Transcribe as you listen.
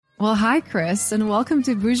Well, hi, Chris, and welcome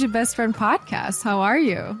to Bougie Best Friend Podcast. How are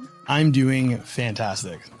you? I'm doing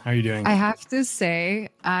fantastic. How are you doing? I have to say,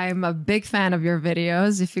 I'm a big fan of your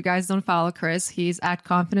videos. If you guys don't follow Chris, he's at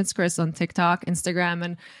Confidence Chris on TikTok, Instagram,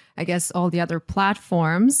 and I guess all the other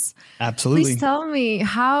platforms. Absolutely. Please tell me,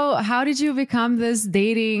 how did you become this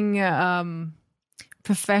dating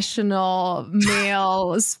professional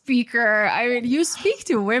male speaker? I mean, you speak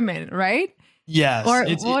to women, right? Yes. Or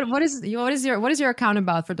what is your account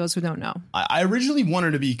about for those who don't know? I originally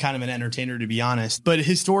wanted to be kind of an entertainer, to be honest, but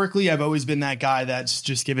historically I've always been that guy that's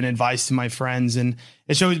just given advice to my friends, and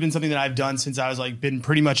it's always been something that I've done since I was been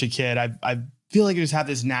pretty much a kid. I feel like I just have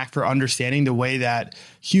this knack for understanding the way that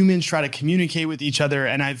humans try to communicate with each other,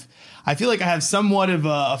 and I feel like I have somewhat of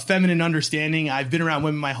a feminine understanding. I've been around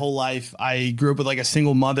women my whole life. I grew up with a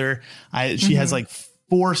single mother. She has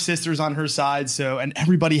 4 sisters on her side, and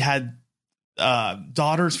everybody had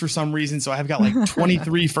daughters for some reason. So I've got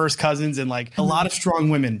 23 first cousins and a lot of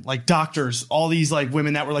strong women, doctors, all these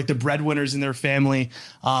women that were the breadwinners in their family.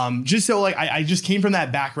 I just came from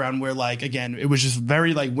that background where again, it was just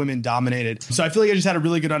very women dominated. So I feel like I just had a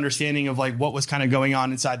really good understanding of what was kind of going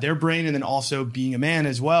on inside their brain. And then also being a man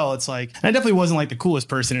as well. It's and I definitely wasn't the coolest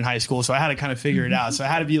person in high school. So I had to kind of figure it out. So I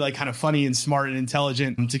had to be kind of funny and smart and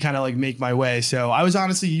intelligent to kind of make my way. So I was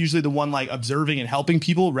honestly usually the one observing and helping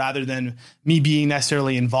people rather than me being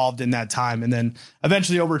necessarily involved in that time. And then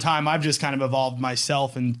eventually over time, I've just kind of evolved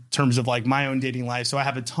myself in terms of my own dating life. So I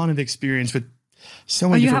have a ton of experience with so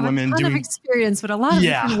many different women. You have a ton of experience with a lot of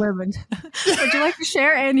different women. Would you like to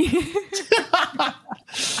share any?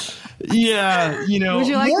 Yeah. Would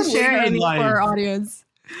you like to share any for our audience?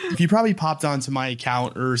 If you probably popped onto my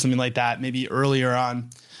account or something like that, maybe earlier on,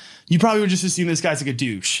 you probably would just assume this guy's a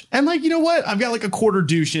douche. And you know what? I've got a quarter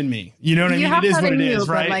douche in me. You know what I mean? It is what it is,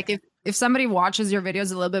 right? If somebody watches your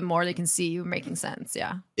videos a little bit more, they can see you making sense.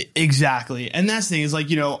 Yeah, exactly. And that's the thing is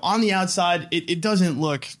on the outside, it doesn't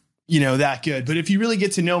look, that good. But if you really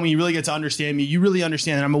get to know me, you really get to understand me, you really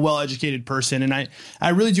understand that I'm a well-educated person. And I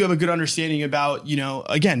really do have a good understanding about,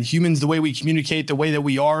 again, humans, the way we communicate, the way that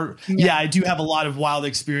we are. Yeah, I do have a lot of wild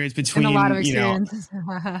experience between, and a lot of experience.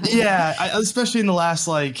 Especially in the last,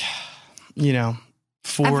 4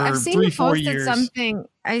 years.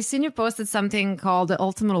 I've seen you posted something called the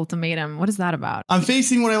ultimate ultimatum. What is that about? I'm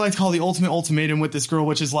facing what I like to call the ultimate ultimatum with this girl,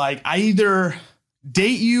 which is I either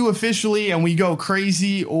date you officially and we go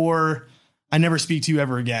crazy, or I never speak to you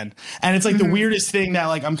ever again. And it's the weirdest thing that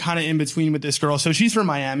I'm kind of in between with this girl. So she's from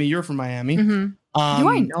Miami. You're from Miami. Mm-hmm. Do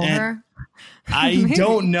I know her? I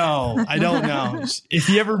don't know. If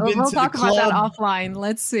you ever been to the club. We'll talk about that offline.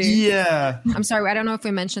 Let's see. Yeah. I'm sorry. I don't know if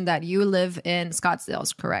we mentioned that you live in Scottsdale,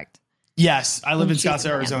 is correct? Yes, I live in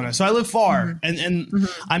Scottsdale, Arizona. So I live far. And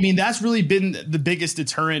I mean, that's really been the biggest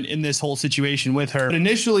deterrent in this whole situation with her. But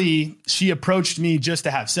initially, she approached me just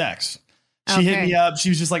to have sex. She hit me up. She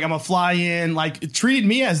was just I'm a fly in, treated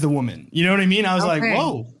me as the woman. You know what I mean? I was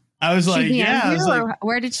whoa. I was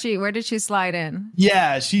where did she slide in?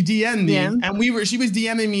 Yeah, she DM'd me, and she was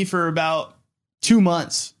DMing me for about 2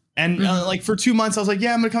 months. And for 2 months, I was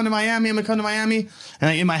yeah, I'm going to come to Miami. And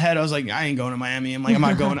in my head, I was I ain't going to Miami.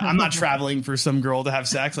 I'm not traveling for some girl to have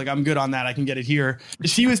sex. I'm good on that. I can get it here.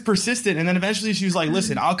 She was persistent. And then eventually she was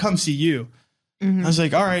listen, I'll come see you. I was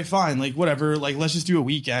all right, fine. Whatever. Let's just do a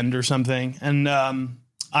weekend or something. And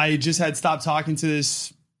I just had stopped talking to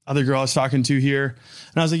this other girl I was talking to here.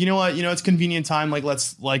 And I was you know what? It's convenient time.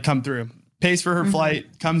 Let's come through. Pays for her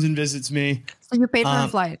flight, comes and visits me. So you paid for her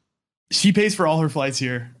flight? She pays for all her flights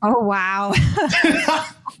here. Oh, wow.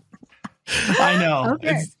 I know.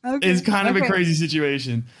 It's kind of a crazy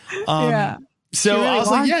situation. Yeah. So really I was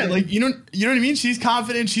you know what I mean? She's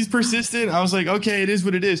confident. She's persistent. I was okay, it is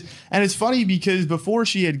what it is. And it's funny because before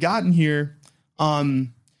she had gotten here,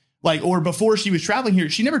 or before she was traveling here,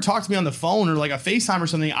 she never talked to me on the phone or a FaceTime or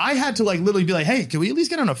something. I had to literally be hey, can we at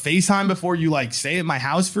least get on a FaceTime before you stay at my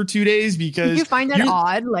house for 2 days? Because did you find that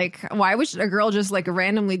odd? Why would a girl just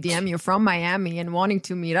randomly DM you from Miami and wanting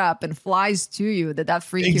to meet up and flies to you? Did that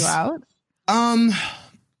freak you out? To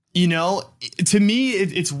me,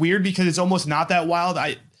 it's weird because it's almost not that wild.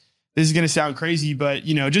 This is going to sound crazy, but,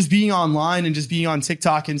 just being online and just being on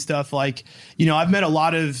TikTok and stuff, I've met a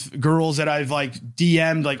lot of girls that I've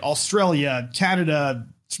DM'd, Australia, Canada,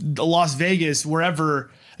 Las Vegas, wherever,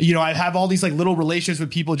 I have all these little relationships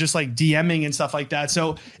with people just DMing and stuff like that.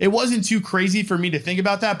 So it wasn't too crazy for me to think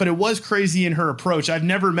about that, but it was crazy in her approach. I've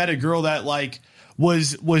never met a girl that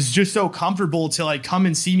was just so comfortable to come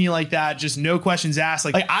and see me like that. Just no questions asked.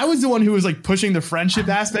 I was the one who was pushing the friendship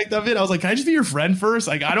aspect of it. I was can I just be your friend first?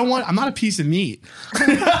 I'm not a piece of meat.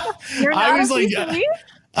 You're not a piece of meat?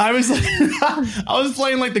 I was like, I was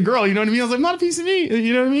playing like the girl, you know what I mean? I was like, I'm not a piece of me.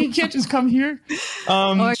 You know what I mean? You can't just come here.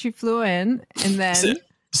 She flew in and then.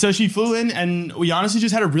 So she flew in and we honestly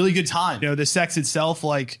just had a really good time. You know, the sex itself,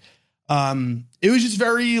 like, it was just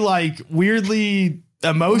very like weirdly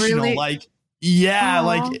emotional. Really? Like, yeah, Aww.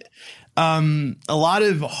 like, a lot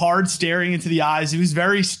of hard staring into the eyes. It was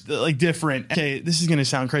very like different. Okay, this is going to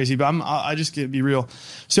sound crazy, but I just gonna be real.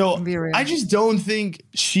 So I just don't think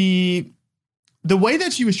the way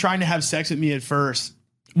that she was trying to have sex with me at first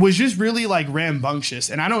was just really like rambunctious.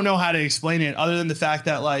 And I don't know how to explain it other than the fact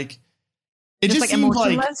that like, it just like seemed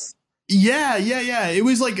like, emotionless? yeah. It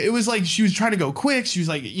was like she was trying to go quick. She was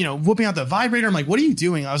like, you know, whooping out the vibrator. I'm like, what are you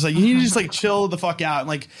doing? I was like, you need to just like chill the fuck out. And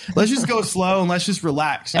like, let's just go slow and let's just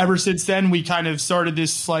relax. Ever since then, we kind of started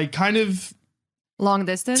this like kind of long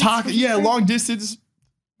distance. Long distance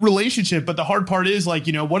relationship. But the hard part is like,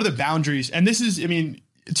 you know, what are the boundaries? And this is, I mean,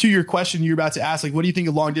 to your question you're about to ask, like, what do you think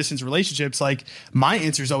of long distance relationships? Like, my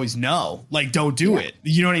answer is always no. Like, don't do it.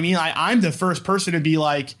 You know what I mean? I'm the first person to be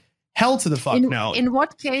like, hell to the fuck no. In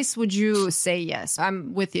what case would you say yes?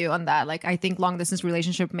 I'm with you on that. Like, I think long distance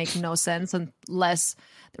relationship makes no sense unless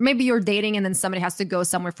maybe you're dating and then somebody has to go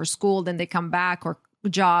somewhere for school, then they come back or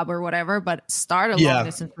job or whatever. But start a long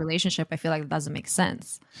distance relationship, I feel like it doesn't make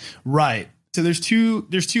sense. Right. So there's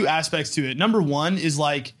two aspects to it. Number one is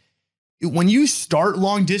like, when you start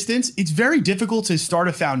long distance, it's very difficult to start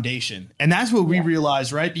a foundation. And that's what we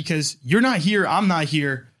realized, right? Because you're not here, I'm not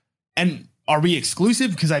here. And are we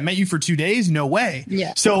exclusive because I met you for 2 days? No way.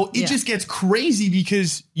 Yeah. So it just gets crazy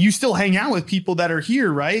because you still hang out with people that are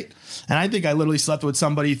here, right? And I think I literally slept with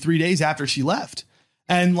somebody 3 days after she left.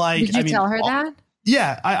 And like, did you tell her that?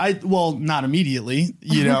 Yeah, I well, not immediately,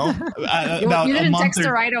 you know, about you didn't a month text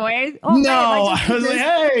her right away. Oh, no, I was like,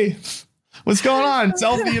 hey, what's going on?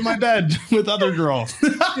 Selfie in my bed with other girl.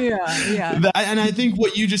 Yeah. And I think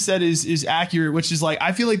what you just said is accurate, which is like,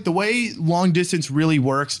 I feel like the way long distance really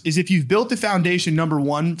works is if you've built the foundation, number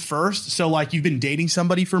one, first. So like you've been dating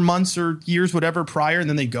somebody for months or years, whatever prior, and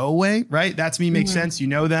then they go away, right? That to me makes sense. You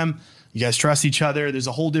know them. You guys trust each other. There's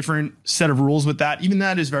a whole different set of rules with that. Even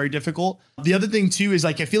that is very difficult. The other thing too is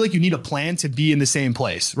like, I feel like you need a plan to be in the same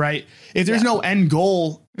place, right? If there's no end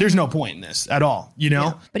goal, there's no point in this at all, you know?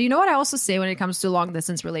 Yeah. But you know what I also say when it comes to long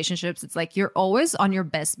distance relationships, it's like you're always on your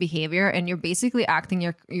best behavior and you're basically acting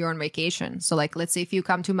you're on vacation. So like, let's say if you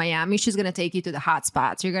come to Miami, she's going to take you to the hot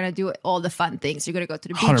spots. You're going to do all the fun things. You're going to go to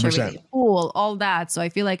the beach, 100%. every day, pool, all that. So I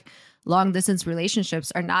feel like long distance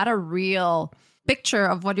relationships are not a real picture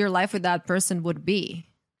of what your life with that person would be.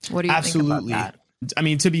 What do you think about that? I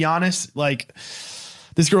mean, to be honest, like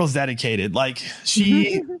this girl's dedicated. Like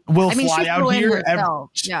she will fly out here.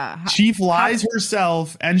 She flies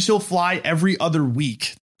herself and she'll fly every other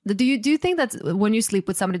week. Do you think that when you sleep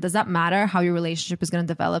with somebody, does that matter how your relationship is going to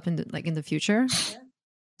develop in the future?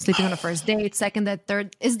 Sleeping on a first date, second date,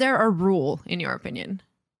 third. Is there a rule in your opinion?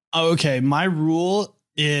 Okay. My rule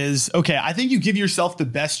is, I think you give yourself the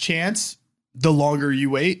best chance the longer you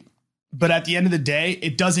wait. But at the end of the day,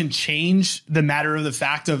 it doesn't change the matter of the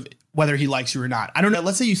fact of whether he likes you or not. I don't know.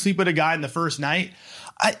 Let's say you sleep with a guy in the first night.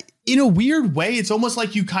 In a weird way, it's almost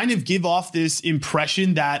like you kind of give off this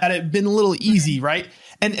impression that it's been a little easy, right?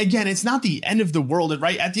 And again, it's not the end of the world,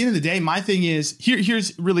 right? At the end of the day, my thing is,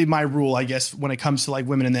 here's really my rule, I guess, when it comes to like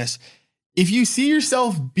women in this. If you see this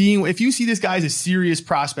guy as a serious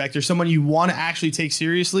prospect or someone you want to actually take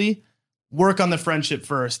seriously, work on the friendship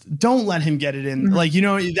first. Don't let him get it in like, you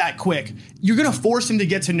know, that quick. You're going to force him to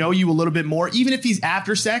get to know you a little bit more. Even if he's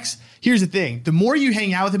after sex, here's the thing. The more you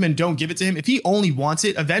hang out with him and don't give it to him, if he only wants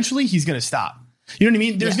it, eventually he's going to stop. You know what I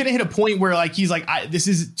mean? There's going to hit a point where like, he's like, this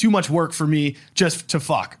is too much work for me just to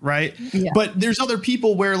fuck. Right. Yeah. But there's other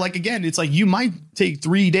people where like, again, it's like, you might take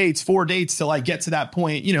 3 dates, 4 dates to like get to that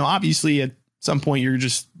point. You know, obviously at some point you're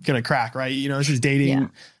just going to crack, right? You know, it's just dating. Yeah.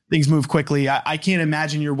 Things move quickly. I can't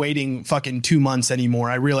imagine you're waiting fucking 2 months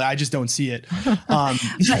anymore. I just don't see it.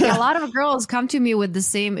 A lot of girls come to me with the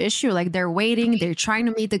same issue. Like they're waiting, they're trying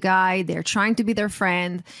to meet the guy, they're trying to be their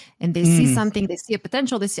friend, and they see something, they see a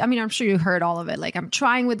potential. I'm sure you heard all of it. Like I'm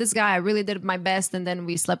trying with this guy, I really did my best, and then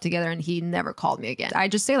we slept together and he never called me again. I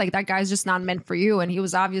just say like that guy's just not meant for you. And he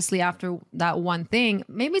was obviously after that one thing.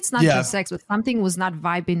 Maybe it's not just sex, but something was not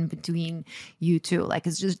vibing between you two. Like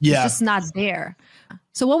it's just not there.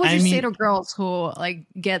 So what would you say to girls who like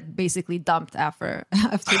get basically dumped after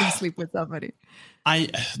they sleep with somebody?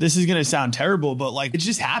 This is going to sound terrible, but like it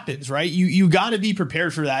just happens, right? You got to be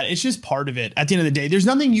prepared for that. It's just part of it. At the end of the day, there's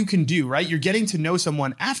nothing you can do, right? You're getting to know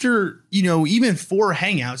someone after, you know, even 4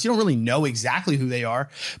 hangouts. You don't really know exactly who they are,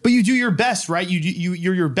 but you do your best, right?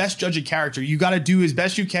 You're your best judge of character. You got to do as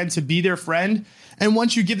best you can to be their friend And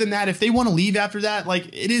once you give them that, if they want to leave after that, like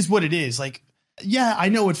it is what it is. Like, yeah, I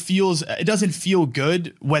know it doesn't feel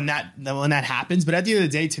good when that happens. But at the end of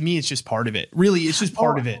the day, to me, it's just part of it. Really, it's just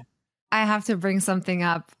part of it. I have to bring something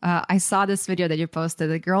up. I saw this video that you posted.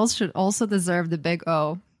 The girls should also deserve the big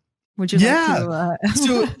O. Would you like to?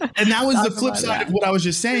 So, and that was the flip side of what I was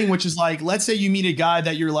just saying, which is like, let's say you meet a guy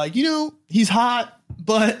that you're like, he's hot,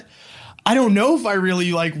 but I don't know if I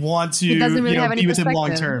really like want to be with him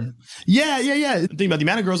long term. Yeah. Think about the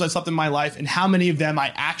amount of girls I slept in my life and how many of them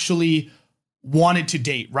I actually wanted to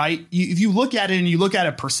date, right? If you look at it and you look at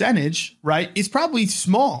a percentage, right, it's probably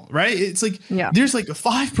small, right? It's like there's like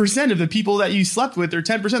 5% of the people that you slept with or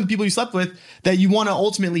 10% of the people you slept with that you want to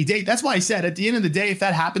ultimately date. That's why I said at the end of the day, if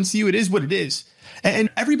that happens to you, it is what it is.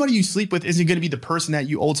 And everybody you sleep with isn't going to be the person that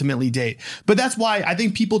you ultimately date. But that's why I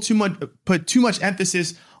think people put too much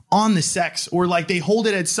emphasis on the sex, or like they hold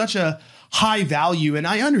it at such a high value. And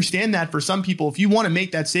I understand that for some people, if you want to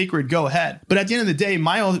make that sacred, go ahead. But at the end of the day,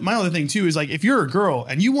 my other thing too is like, if you're a girl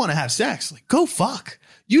and you want to have sex, like go fuck.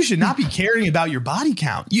 You should not be caring about your body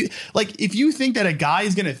count. If you think that a guy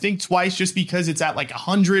is going to think twice just because it's at like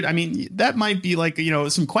 100, I mean, that might be like,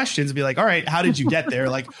 some questions and be like, all right, how did you get there?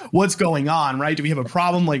 Like, what's going on? Right. Do we have a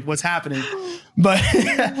problem? Like, what's happening? But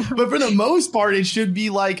for the most part, it should be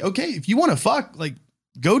like, okay, if you want to fuck, like,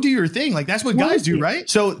 go do your thing. Like that's what guys do, right?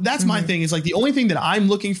 So that's my thing, is like the only thing that I'm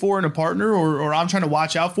looking for in a partner or I'm trying to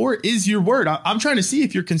watch out for is your word. I'm trying to see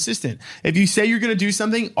if you're consistent. If you say you're going to do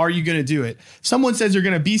something, are you going to do it? Someone says you're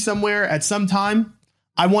going to be somewhere at some time.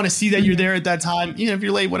 I want to see that you're there at that time. If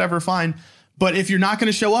you're late, whatever, fine. But if you're not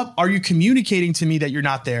going to show up, are you communicating to me that you're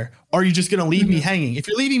not there? Or are you just going to leave me hanging? If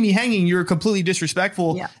you're leaving me hanging, you're completely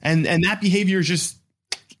disrespectful. Yeah. And that behavior is just,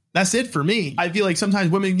 that's it for me. I feel like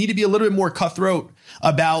sometimes women need to be a little bit more cutthroat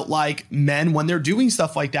about like men when they're doing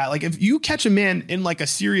stuff like that. Like if you catch a man in like a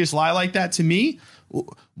serious lie like that, to me,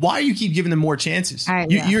 why do you keep giving them more chances?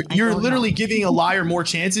 You're literally giving a liar more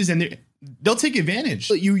chances, and they'll take advantage.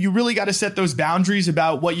 You really got to set those boundaries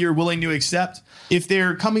about what you're willing to accept. If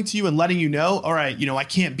they're coming to you and letting you know, all right, I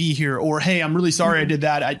can't be here, or, hey, I'm really sorry I did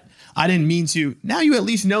that. I didn't mean to. Now you at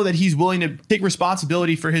least know that he's willing to take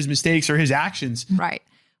responsibility for his mistakes or his actions. Right.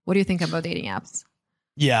 What do you think about dating apps?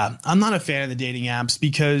 Yeah, I'm not a fan of the dating apps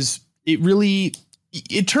because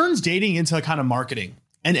it turns dating into a kind of marketing.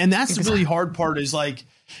 And that's the really hard part, is like,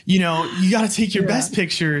 you got to take your best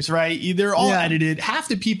pictures, right? They're all edited. Half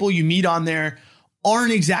the people you meet on there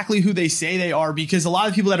aren't exactly who they say they are, because a lot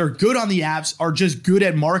of people that are good on the apps are just good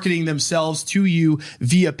at marketing themselves to you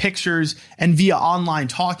via pictures and via online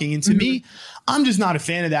talking. And to me, I'm just not a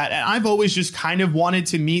fan of that. And I've always just kind of wanted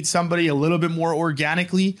to meet somebody a little bit more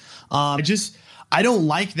organically. I don't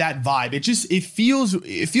like that vibe. It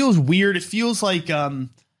feels weird. It feels like, I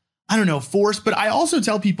don't know, forced. But I also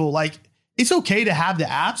tell people, like, it's okay to have the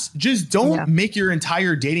apps. Just don't make your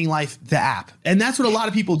entire dating life the app. And that's what a lot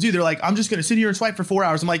of people do. They're like, I'm just going to sit here and swipe for 4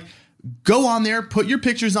 hours. I'm like, go on there, put your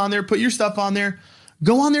pictures on there, put your stuff on there.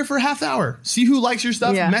 Go on there for a half hour, see who likes your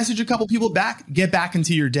stuff, message a couple people back, get back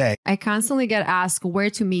into your day. I constantly get asked where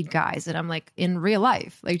to meet guys. And I'm like, in real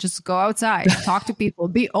life, like just go outside, talk to people,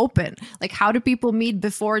 be open. Like, how do people meet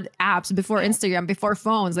before apps, before Instagram, before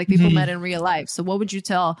phones? Like people met in real life. So what would you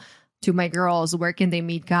tell to my girls? Where can they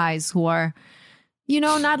meet guys who are,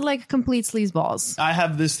 not like complete sleazeballs? I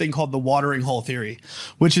have this thing called the watering hole theory,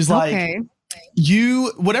 which is like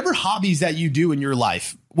whatever hobbies that you do in your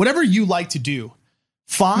life, whatever you like to do,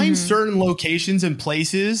 find certain locations and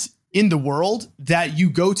places in the world that you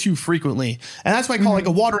go to frequently. And that's why I call it like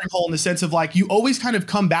a watering hole, in the sense of like, you always kind of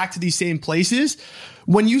come back to these same places.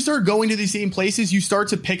 When you start going to these same places, you start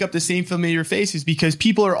to pick up the same familiar faces, because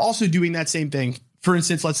people are also doing that same thing. For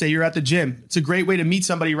instance, let's say you're at the gym. It's a great way to meet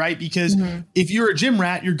somebody, right? Because if you're a gym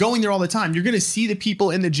rat, you're going there all the time. You're going to see the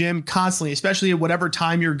people in the gym constantly, especially at whatever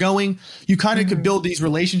time you're going. You kind of could build these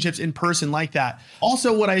relationships in person like that.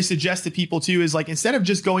 Also, what I suggest to people too is like, instead of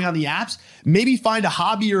just going on the apps, maybe find a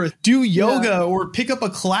hobby or do yoga or pick up a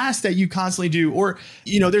class that you constantly do. Or,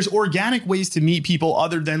 there's organic ways to meet people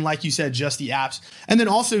other than, like you said, just the apps. And then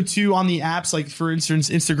also too, on the apps, like for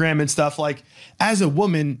instance, Instagram and stuff, like as a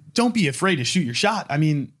woman, don't be afraid to shoot your shot. I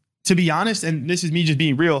mean, to be honest, and this is me just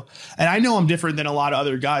being real, and I know I'm different than a lot of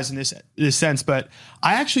other guys in this sense, but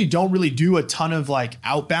I actually don't really do a ton of like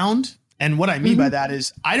outbound. And what I mean by that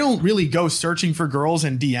is I don't really go searching for girls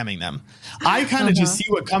and DMing them. I kind of just see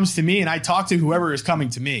what comes to me, and I talk to whoever is coming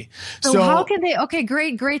to me. So how can they,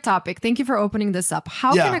 great topic. Thank you for opening this up.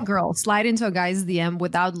 How can a girl slide into a guy's DM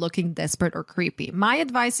without looking desperate or creepy? My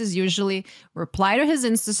advice is usually reply to his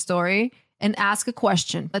Insta story and ask a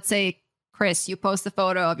question. Let's say, Chris, you post a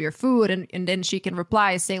photo of your food and then she can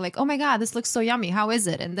reply saying like, oh my God, this looks so yummy. How is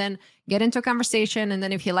it? And then get into a conversation. And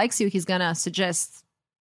then if he likes you, he's going to suggest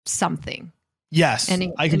something. Yes,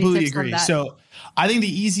 I completely agree. So I think the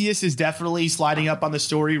easiest is definitely sliding up on the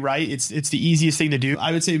story, right? It's the easiest thing to do.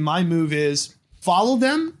 I would say my move is follow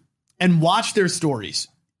them and watch their stories.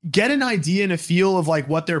 Get an idea and a feel of like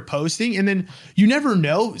what they're posting. And then you never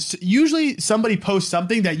know. Usually somebody posts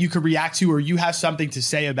something that you could react to or you have something to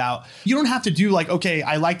say about. You don't have to do like, okay,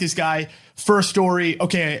 I like this guy. First story,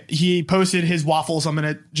 okay, he posted his waffles. I'm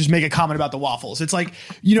going to just make a comment about the waffles. It's like,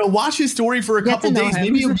 watch his story for a couple days.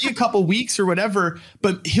 Maybe it'll be a couple weeks or whatever,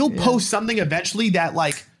 but he'll post something eventually that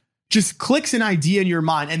like just clicks an idea in your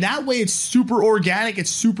mind. And that way it's super organic. It's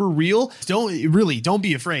super real. Don't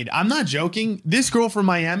be afraid. I'm not joking. This girl from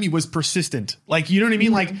Miami was persistent. Like, you know what I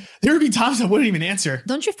mean? Like there would be times I wouldn't even answer.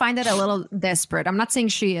 Don't you find that a little desperate? I'm not saying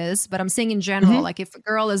she is, but I'm saying in general, like if a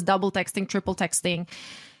girl is double texting, triple texting,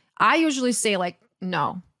 I usually say like,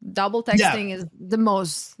 no, double texting is the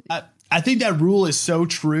most. I think that rule is so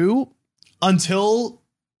true until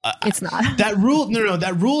it's not. That rule. No,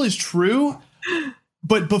 that rule is true.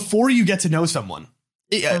 But before you get to know someone,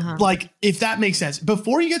 like if that makes sense,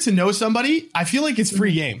 before you get to know somebody, I feel like it's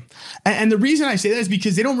free game. And the reason I say that is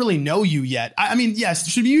because they don't really know you yet. I mean, yes,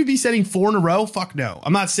 should you be setting 4 in a row? Fuck no.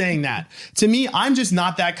 I'm not saying that. To me, I'm just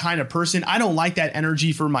not that kind of person. I don't like that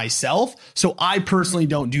energy for myself. So I personally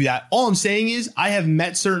don't do that. All I'm saying is I have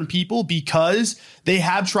met certain people because they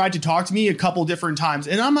have tried to talk to me a couple different times.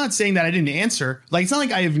 And I'm not saying that I didn't answer. Like, it's not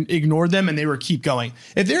like I have ignored them and they were keep going.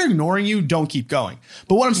 If they're ignoring you, don't keep going.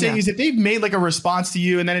 But what I'm saying is if they've made like a response to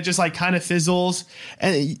you and then it just like kind of fizzles,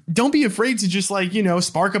 and don't be afraid to just like,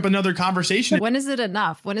 spark up another conversation. When is it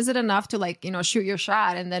enough? When is it enough to like, shoot your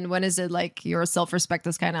shot? And then when is it like your self-respect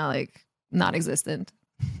is kind of like non-existent?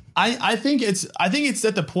 I think it's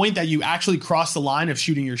at the point that you actually cross the line of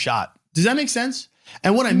shooting your shot. Does that make sense?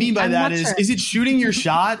 And what I mean by that is it shooting your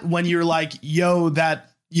shot when you're like, yo, that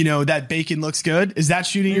bacon looks good? Is that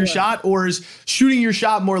shooting your shot? Or is shooting your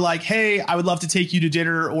shot more like, hey, I would love to take you to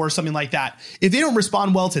dinner or something like that? If they don't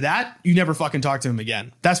respond well to that, you never fucking talk to them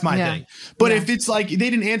again. That's my thing. But if it's like they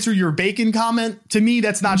didn't answer your bacon comment, to me,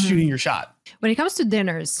 that's not shooting your shot. When it comes to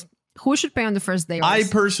dinners, who should pay on the first day? I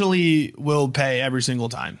personally will pay every single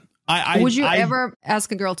time. Would you ever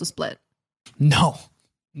ask a girl to split? No.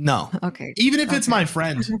 Okay. Even if it's my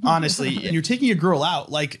friend, honestly, and you're taking a girl out,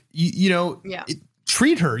 like,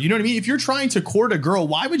 treat her. You know what I mean? If you're trying to court a girl,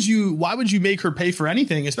 why would you make her pay for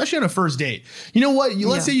anything, especially on a first date? You know what?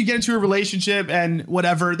 Let's say you get into a relationship and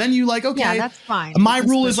whatever, then you like, okay, that's fine. My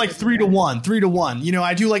rule is like 3 to 1.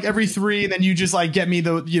 I do like every 3, and then you just like get me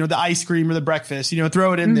the ice cream or the breakfast,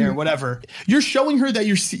 throw it in there, whatever. You're showing her that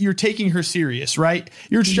you're taking her serious, right?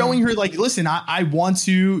 You're showing her like, listen, I want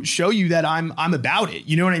to show you that I'm about it.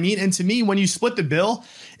 You know what I mean? And to me, when you split the bill,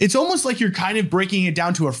 it's almost like you're kind of breaking it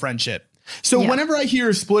down to a friendship. So whenever I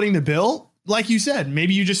hear splitting the bill, like you said,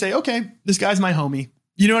 maybe you just say, okay, this guy's my homie.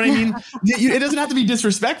 You know what I mean? It doesn't have to be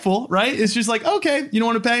disrespectful, right? It's just like, okay, you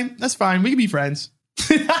don't want to pay? That's fine. We can be friends.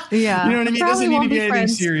 You know what I mean? It doesn't need to be anything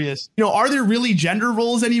serious. Are there really gender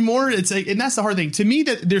roles anymore? It's like, and that's the hard thing to me,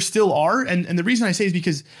 that there still are. And the reason I say is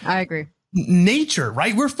because I agree. Nature,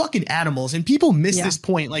 right? We're fucking animals, and people miss this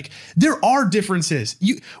point. Like, there are differences.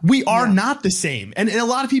 We are not the same. And a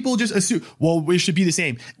lot of people just assume, well, we should be the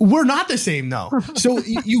same. We're not the same though. So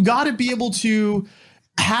you got to be able to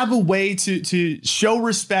have a way to show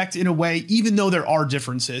respect in a way, even though there are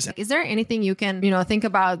differences. Is there anything you can, think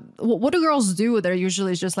about? What do girls do that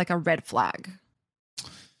usually is just like a red flag?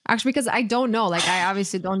 Actually, because I don't know, like I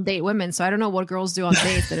obviously don't date women, so I don't know what girls do on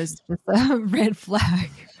dates that is just a red flag.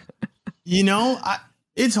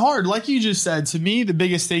 It's hard. Like you just said, to me, the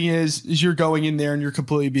biggest thing is you're going in there and you're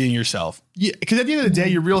completely being yourself. Because at the end of the day,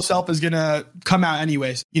 your real self is going to come out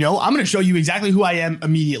anyways. I'm going to show you exactly who I am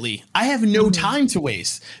immediately. I have no time to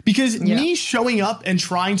waste, because me showing up and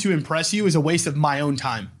trying to impress you is a waste of my own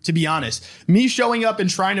time, to be honest. Me showing up and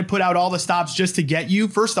trying to put out all the stops just to get you.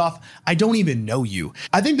 First off, I don't even know you.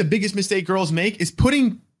 I think the biggest mistake girls make is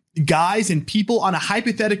putting guys and people on a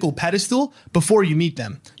hypothetical pedestal before you meet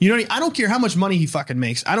them. You know what I mean? I don't care how much money he fucking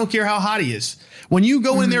makes. I don't care how hot he is. When you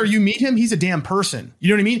go in there, you meet him, he's a damn person. You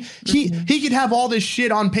know what I mean? He could have all this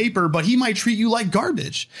shit on paper, but he might treat you like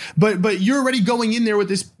garbage. But you're already going in there with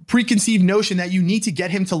this preconceived notion that you need to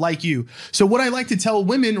get him to like you. So what I like to tell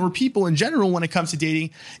women or people in general when it comes to dating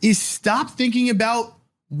is stop thinking about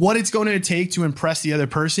what it's going to take to impress the other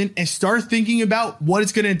person and start thinking about what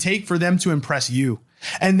it's going to take for them to impress you.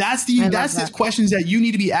 And that's the questions that you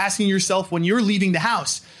need to be asking yourself when you're leaving the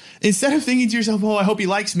house. Instead of thinking to yourself, oh, I hope he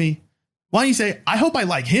likes me. Why don't you say, I hope I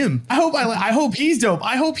like him. I hope he's dope.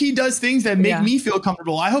 I hope he does things that make me feel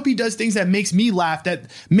comfortable. I hope he does things that makes me laugh, that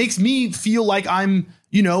makes me feel like I'm,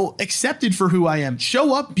 accepted for who I am.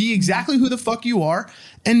 Show up, be exactly who the fuck you are.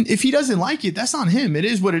 And if he doesn't like it, that's on him. It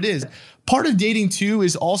is what it is. Part of dating too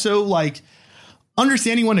is also like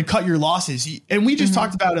understanding when to cut your losses. And we just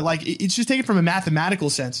talked about it. Like, it's just taken from a mathematical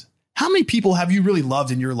sense. How many people have you really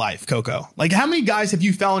loved in your life, Coco? Like, how many guys have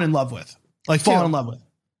you fallen in love with? Like, fallen in love with?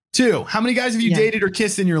 2. How many guys have you dated or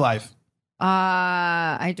kissed in your life?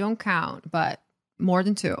 I don't count, but more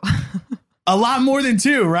than 2. A lot more than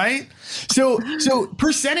 2, right? So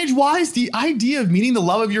percentage wise, the idea of meeting the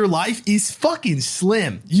love of your life is fucking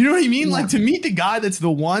slim. You know what I mean? Yeah. Like, to meet the guy that's the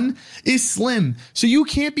one is slim. So you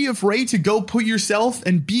can't be afraid to go put yourself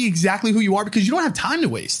and be exactly who you are, because you don't have time to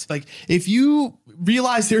waste. Like, if you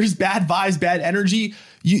realize there's bad vibes, bad energy,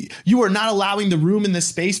 you are not allowing the room and the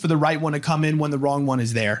space for the right one to come in when the wrong one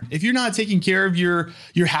is there. If you're not taking care of your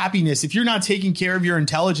happiness, if you're not taking care of your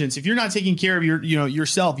intelligence, if you're not taking care of your,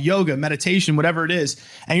 yourself, yoga, meditation, whatever it is,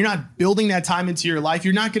 and you're not building that time into your life,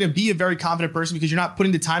 you're not going to be a very confident person, because you're not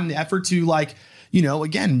putting the time and the effort to, like,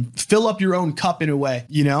 again, fill up your own cup in a way,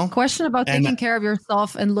 Question about taking care of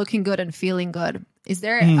yourself and looking good and feeling good. Is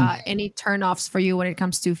there any turnoffs for you when it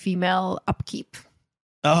comes to female upkeep?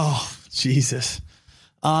 Oh, Jesus.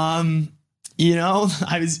 I'm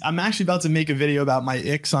actually about to make a video about my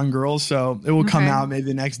icks on girls, so it will come out maybe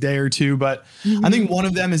the next day or 2. But I think one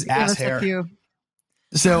of them is ass hair.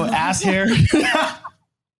 So ass hair.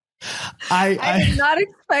 I did not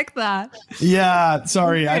expect that. Yeah,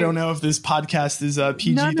 sorry. Okay. I don't know if this podcast is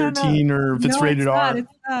PG-13 or if it's rated R. It's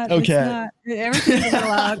not. Okay. Everything's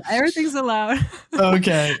allowed. Everything's allowed.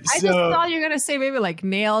 Okay. I just thought you were gonna say maybe like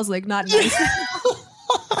nails, like not nice.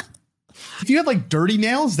 If you have like dirty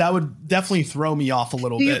nails, that would definitely throw me off a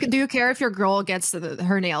little bit. Do you care if your girl gets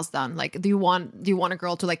her nails done? Like, do you want a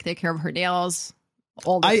girl to like take care of her nails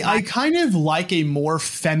all the time? I kind of like a more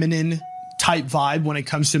feminine type vibe when it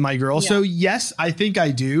comes to my girl. Yeah. So yes, I think I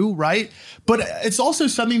do. Right. But it's also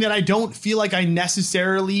something that I don't feel like I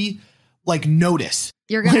necessarily like notice.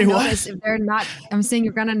 You're going to notice if they're not, I'm saying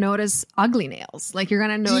you're going to notice ugly nails. Like, you're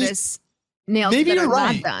going to notice nails that are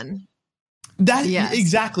not done.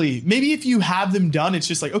 Exactly. Maybe if you have them done, it's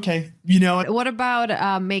just like, okay, What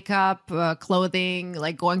about makeup, clothing,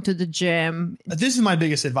 like going to the gym? This is my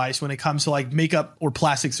biggest advice when it comes to like makeup or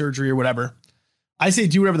plastic surgery or whatever. I say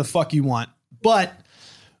do whatever the fuck you want. But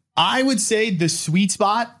I would say the sweet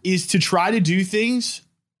spot is to try to do things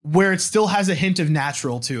where it still has a hint of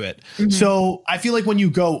natural to it. Mm-hmm. So I feel like when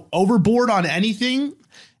you go overboard on anything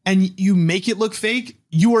and you make it look fake,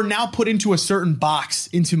 you are now put into a certain box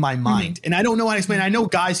into my mind. Mm-hmm. And I don't know how to explain it. I know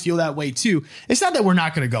guys feel that way too. It's not that we're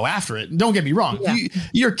not going to go after it. Don't get me wrong. Yeah.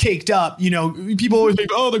 You're caked up. People always think,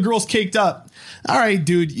 oh, the girl's caked up. All right,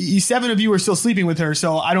 dude, 7 of you are still sleeping with her.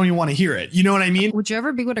 So I don't even want to hear it. You know what I mean? Would you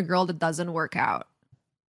ever be with a girl that doesn't work out?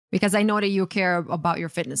 Because I know that you care about your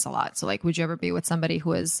fitness a lot. So like, would you ever be with somebody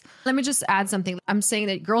who is, let me just add something. I'm saying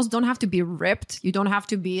that girls don't have to be ripped. You don't have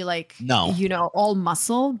to be like, all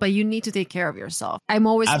muscle, but you need to take care of yourself. I'm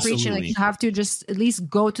always preaching, like, you have to just at least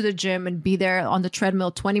go to the gym and be there on the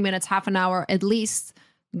treadmill, 20 minutes, half an hour, at least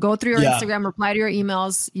go through your Instagram, reply to your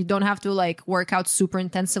emails. You don't have to like work out super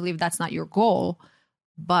intensively if that's not your goal,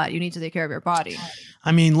 but you need to take care of your body.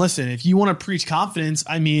 I mean, listen, if you want to preach confidence,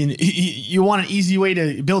 I mean, you want an easy way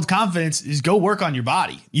to build confidence is go work on your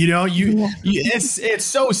body. It's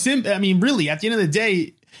so simple. I mean, really, at the end of the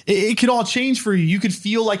day, it could all change for you. You could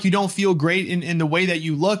feel like you don't feel great in the way that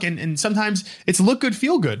you look. And sometimes it's look good,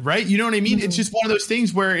 feel good, right? You know what I mean? Mm-hmm. It's just one of those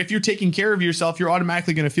things where if you're taking care of yourself, you're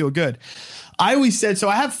automatically going to feel good. I always said, so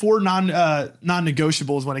I have 4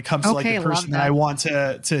 non-negotiables when it comes to like the person that I want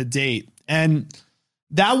to date. And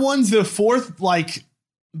that one's the 4th, like,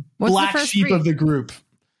 what's black sheep 3? Of the group.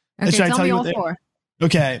 Okay, tell me all 4.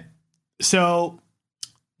 Okay. So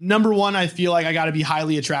number 1, I feel like I got to be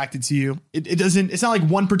highly attracted to you. It's not like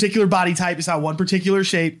one particular body type. It's not one particular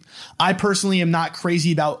shape. I personally am not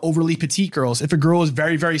crazy about overly petite girls. If a girl is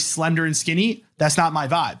very, very slender and skinny, that's not my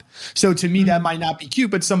vibe. So to me, that might not be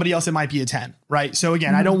cute, but somebody else, it might be a 10, right? So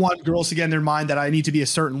again, I don't want girls to get in their mind that I need to be a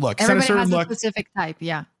certain look. Everybody has a specific type.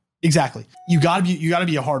 Yeah. Exactly. You gotta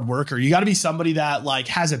be a hard worker. You gotta be somebody that like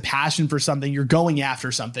has a passion for something. You're going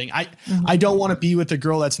after something. I don't want to be with a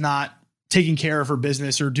girl that's not taking care of her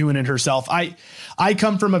business or doing it herself. I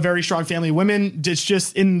come from a very strong family of women. It's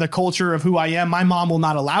just in the culture of who I am. My mom will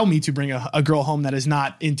not allow me to bring a girl home that is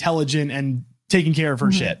not intelligent and taking care of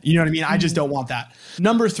her shit. You know what I mean? I just don't want that.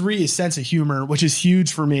 Number 3 is sense of humor, which is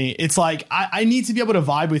huge for me. It's like, I need to be able to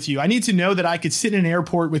vibe with you. I need to know that I could sit in an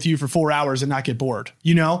airport with you for 4 hours and not get bored,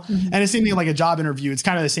 you know? And the same thing like a job interview. It's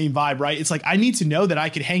kind of the same vibe, right? It's like, I need to know that I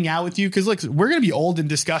could hang out with you because look, we're going to be old and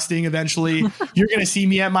disgusting eventually. You're going to see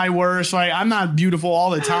me at my worst. Right? I'm not beautiful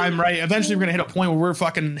all the time, right? Eventually we're going to hit a point where we're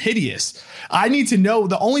fucking hideous. I need to know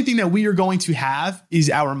the only thing that we are going to have is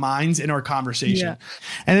our minds and our conversation. Yeah.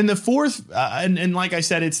 And then the 4th, and like I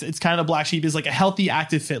said, it's kind of the black sheep, is like a healthy,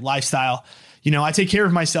 active, fit lifestyle. You know, I take care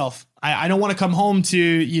of myself. I don't want to come home to,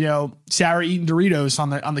 you know, Sarah eating Doritos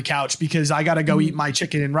on the couch because I got to go eat my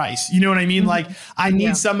chicken and rice. You know what I mean? Like I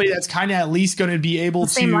need somebody that's kind of at least going to be able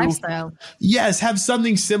to same lifestyle. Yes, have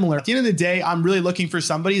something similar. At the end of the day, I'm really looking for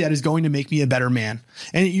somebody that is going to make me a better man.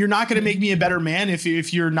 And you're not going to make me a better man if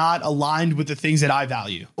you're not aligned with the things that I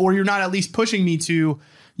value, or you're not at least pushing me to,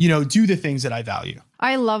 you know, do the things that I value.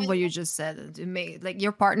 I love what you just said. Like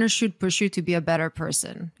your partner should push you to be a better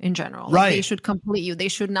person in general. Like right. They should complete you. They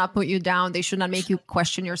should not put you down. They should not make you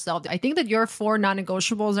question yourself. I think that your 4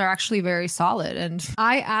 non-negotiables are actually very solid. And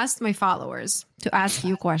I asked my followers to ask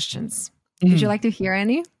you questions. Would you like to hear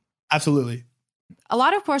any? Absolutely. A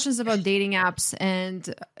lot of questions about dating apps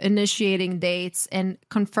and initiating dates and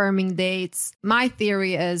confirming dates. My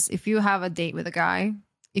theory is if you have a date with a guy,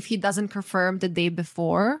 if he doesn't confirm the day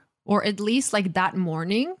before, or at least like that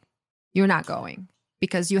morning, you're not going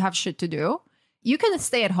because you have shit to do. You can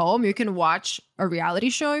stay at home. You can watch a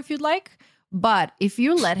reality show if you'd like. But if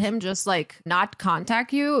you let him just like not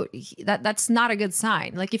contact you, that's not a good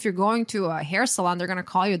sign. Like if you're going to a hair salon, they're going to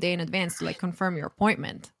call you a day in advance to like confirm your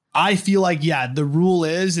appointment. I feel like, yeah, the rule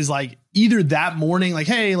is like either that morning, like,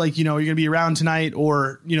 hey, like, you know, you're going to be around tonight,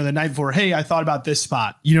 or, you know, the night before, hey, I thought about this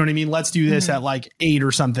spot. You know what I mean? Let's do this at like 8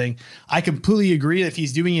 or something. I completely agree if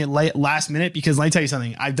he's doing it last minute, because let me tell you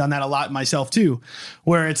something. I've done that a lot myself too,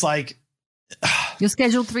 where it's like, you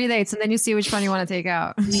schedule 3 dates and then you see which one you want to take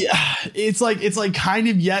out. Yeah. It's like kind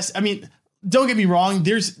of, yes. I mean, don't get me wrong.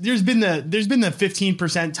 There's been the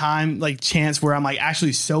 15% time like chance where I'm like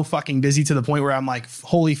actually so fucking busy to the point where I'm like,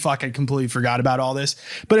 holy fuck, I completely forgot about all this.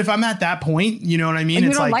 But if I'm at that point, you know what I mean?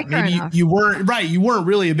 It's like maybe you weren't right. You weren't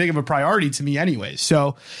really a big of a priority to me anyways.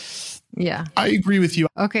 So yeah, I agree with you.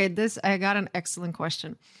 Okay. I got an excellent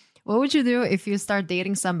question. What would you do if you start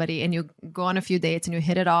dating somebody and you go on a few dates and you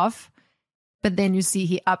hit it off, but then you see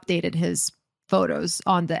he updated his photos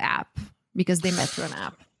on the app because they met through an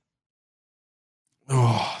app?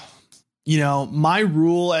 Oh, you know, my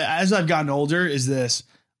rule as I've gotten older is this: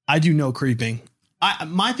 I do no creeping.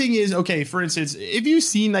 My thing is, okay, for instance, if you've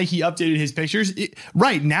seen like he updated his pictures,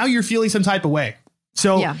 right now you're feeling some type of way.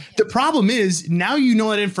 So the problem is now you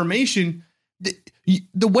know that information.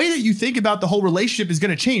 The way that you think about the whole relationship is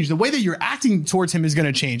going to change. The way that you're acting towards him is going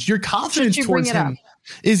to change. Your confidence towards him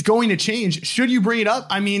is going to change. Should you bring it up?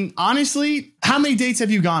 I mean, honestly, how many dates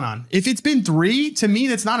have you gone on? If it's been 3, to me,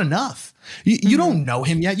 that's not enough. You don't know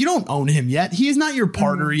him yet. You don't own him yet. He is not your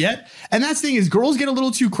partner yet. And that's the thing is girls get a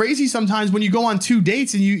little too crazy sometimes when you go on 2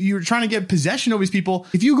 dates and you're trying to get possession over these people.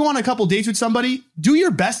 If you go on a couple dates with somebody, do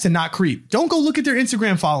your best to not creep. Don't go look at their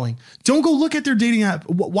Instagram following. Don't go look at their dating app.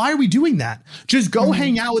 Why are we doing that? Just go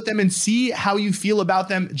hang out with them and see how you feel about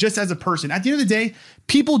them just as a person. At the end of the day,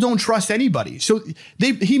 people don't trust anybody. So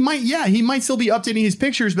he might still be updating his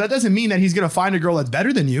pictures, but that doesn't mean that he's going to find a girl that's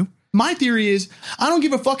better than you. My theory is I don't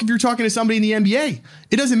give a fuck if you're talking to somebody in the NBA.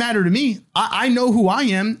 It doesn't matter to me. I know who I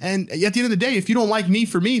am. And at the end of the day, if you don't like me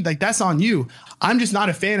for me, like that's on you. I'm just not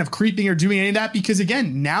a fan of creeping or doing any of that because,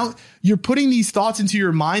 again, now you're putting these thoughts into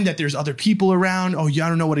your mind that there's other people around. Oh, yeah, I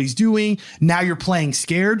don't know what he's doing. Now you're playing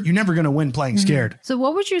scared. You're never going to win playing scared. So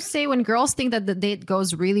what would you say when girls think that the date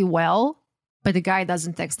goes really well, but the guy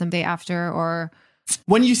doesn't text them day after? Or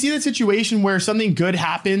when you see that situation where something good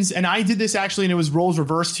happens, and I did this actually, and it was roles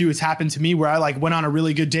reversed too. It's happened to me where I like went on a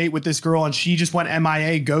really good date with this girl and she just went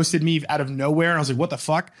MIA, ghosted me out of nowhere. And I was like, what the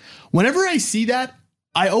fuck? Whenever I see that,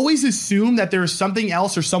 I always assume that there's something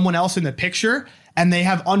else or someone else in the picture and they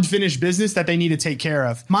have unfinished business that they need to take care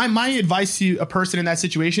of. My advice to a person in that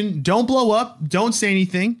situation, don't blow up. Don't say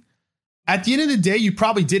anything. At the end of the day, you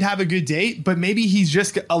probably did have a good date, but maybe he's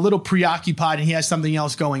just a little preoccupied and he has something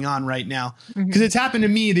else going on right now. Because it's happened to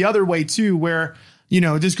me the other way too, where, you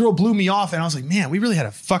know, this girl blew me off and I was like, man, we really had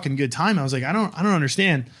a fucking good time. I was like, I don't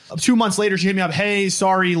understand. 2 months later, she hit me up. Hey,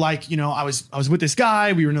 sorry. Like, you know, I was with this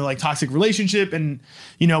guy. We were in a like toxic relationship and,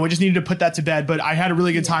 you know, we just needed to put that to bed, but I had a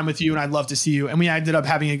really good time with you and I'd love to see you. And we ended up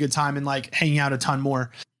having a good time and like hanging out a ton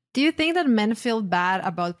more. Do you think that men feel bad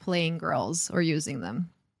about playing girls or using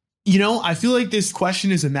them? You know, I feel like this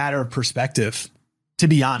question is a matter of perspective. to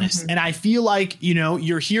be honest. And I feel like,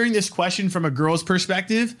 you're hearing this question from a girl's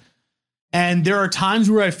perspective. And there are times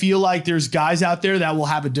where I feel like there's guys out there that will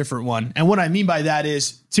have a different one. And what I mean by that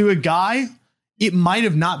is, to a guy, it might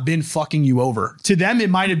have not been fucking you over. To them, it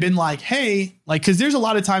might have been like, hey, like, because there's a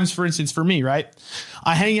lot of times, for instance, for me, right?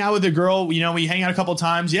 I hang out with a girl, we hang out a couple of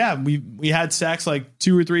times. Yeah, we had sex like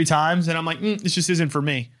 2 or 3 times. And I'm like, this just isn't for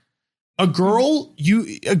me. Girls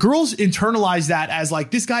internalize that as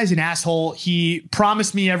like, this guy's an asshole. He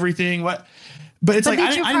promised me everything. But it's like,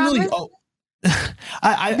 I didn't really.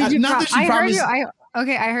 I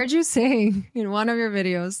heard you saying in one of your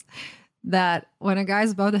videos that when a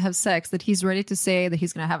guy's about to have sex, that he's ready to say that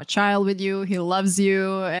he's going to have a child with you. He loves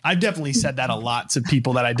you. I've definitely said that a lot to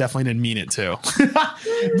people that I definitely didn't mean it to.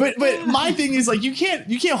 but my thing is like, you can't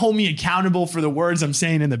hold me accountable for the words I'm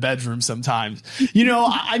saying in the bedroom sometimes.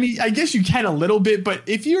 I mean, I guess you can a little bit, but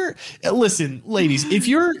listen, ladies, if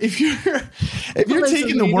you're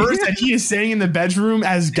taking the words that he is saying in the bedroom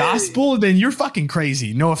as gospel, then you're fucking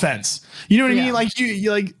crazy. No offense. You know what I mean? Like you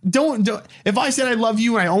like, don't, if I said I love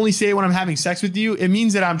you and I only say it when I'm having sex with you, it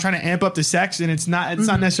means that I'm trying to amp up the sex, and it's not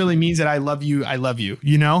necessarily means that I love you.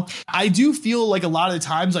 I do feel like a lot of the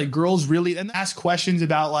times, like, girls really ask questions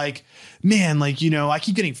about like, man, like, I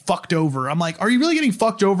keep getting fucked over. I'm like, are you really getting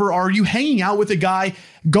fucked over? Or are you hanging out with a guy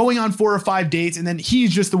going on 4 or 5 dates, and then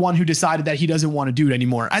he's just the one who decided that he doesn't want to do it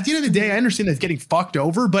anymore? At the end of the day, I understand that's getting fucked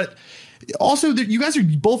over, but also that you guys are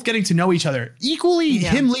both getting to know each other equally.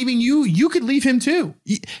 Him leaving you could leave him too.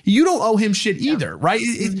 You don't owe him shit either, right?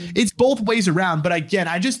 It's both ways around. But again,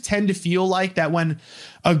 I just tend to feel like that when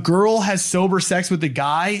a girl has sober sex with a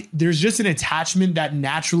guy, there's just an attachment that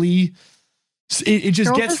naturally it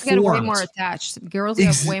just gets formed. Way more attached. Girls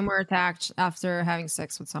get way more attached after having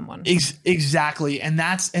sex with someone. Exactly. And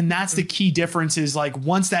that's the key difference is like,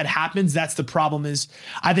 once that happens, that's the problem is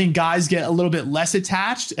I think guys get a little bit less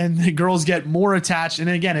attached and the girls get more attached. And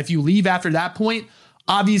again, if you leave after that point,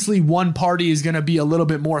 obviously one party is going to be a little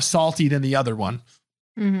bit more salty than the other one.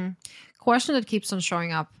 Question that keeps on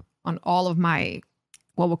showing up on all of my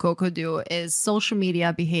What Will Coco Do is social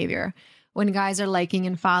media behavior. When guys are liking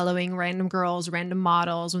and following random girls, random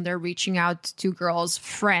models, when they're reaching out to girls'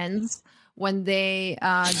 friends, when they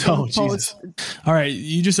post. All right,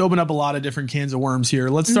 you just open up a lot of different cans of worms here.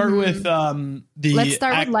 Let's start with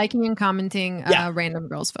with liking and commenting random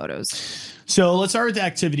girls' photos. So let's start with the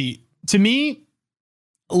activity. To me,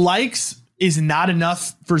 likes is not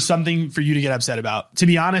enough for something for you to get upset about. To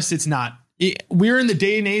be honest, it's not. We're in the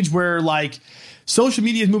day and age where like social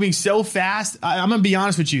media is moving so fast. I'm going to be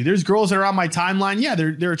honest with you. There's girls that are on my timeline. Yeah,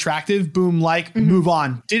 they're attractive. Boom, like, move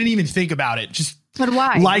on. Didn't even think about it. But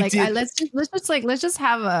why? Let's just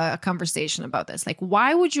have a conversation about this. Like,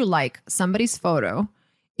 why would you like somebody's photo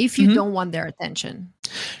if you don't want their attention?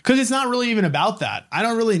 Because it's not really even about that. I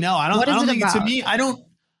don't really know. I don't think to me.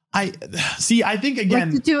 I think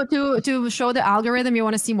again, like to show the algorithm you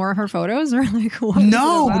want to see more of her photos, or like what?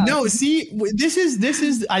 No. See, this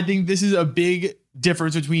is. I think this is a big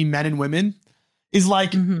difference between men and women. Is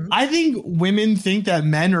like I think women think that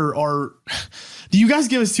men are. Do you guys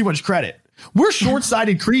give us too much credit? We're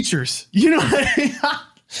short-sighted creatures. You know what I mean?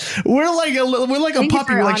 We're like a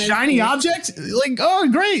puppy. We're like shiny objects. Like, oh,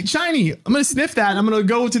 great, shiny. I'm going to sniff that and I'm going to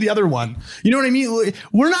go to the other one. You know what I mean?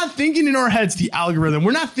 We're not thinking in our heads, the algorithm.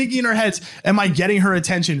 We're not thinking in our heads, am I getting her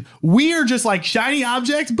attention? We are just like shiny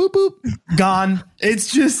objects. Boop, boop, gone.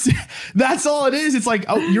 It's just, that's all it is. It's like,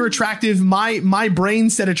 oh, you're attractive. My brain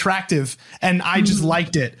said attractive and I just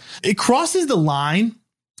liked it. It crosses the line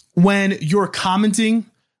when you're commenting.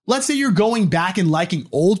 Let's say you're going back and liking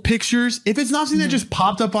old pictures. If it's not something that just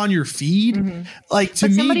popped up on your feed, like to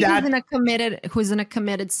me, that who's in a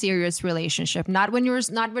committed, serious relationship, not when you're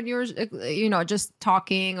just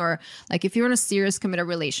talking, or like if you're in a serious, committed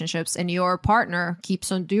relationships and your partner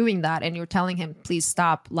keeps on doing that and you're telling him, please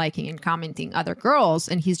stop liking and commenting other girls,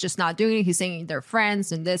 and he's just not doing it. He's saying they're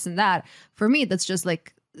friends and this and that. For me, that's just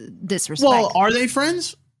like disrespect. Well, are they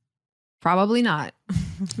friends? Probably not.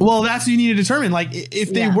 Well, that's what you need to determine. Like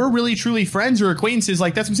if they were really truly friends or acquaintances,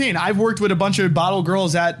 like that's what I'm saying. I've worked with a bunch of bottle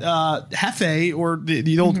girls at Hefe, or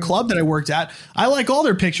the old club that I worked at. I like all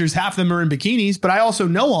their pictures. Half of them are in bikinis, but I also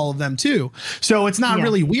know all of them too. So it's not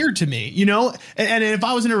really weird to me, you know? And if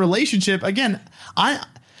I was in a relationship, again,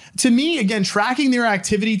 to me, again, tracking their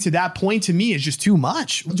activity to that point to me is just too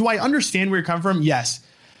much. Do I understand where you're coming from? Yes.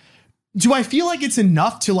 Do I feel like it's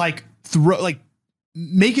enough to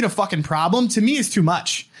make it a fucking problem? To me, it's too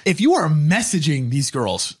much. If you are messaging these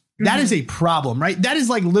girls, that is a problem, right? That is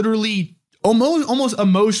like literally almost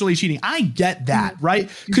emotionally cheating. I get that, right?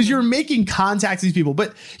 Because you're making contact with these people.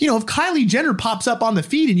 But, you know, if Kylie Jenner pops up on the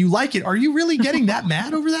feed and you like it, are you really getting that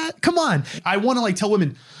mad over that? Come on. I want to like tell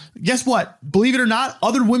women, guess what? Believe it or not,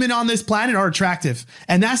 other women on this planet are attractive,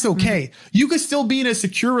 and that's okay. You could still be in a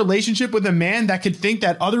secure relationship with a man that could think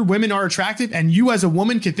that other women are attractive, and you as a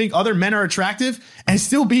woman could think other men are attractive and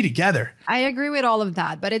still be together. I agree with all of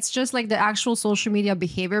that, but it's just like the actual social media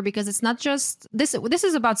behavior, because it's not just this. This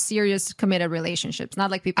is about serious committed relationships,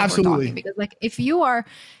 not like people who are talking. Because like if you are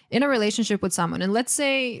in a relationship with someone, and let's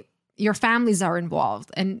say your families are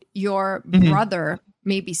involved, and your brother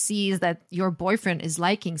maybe sees that your boyfriend is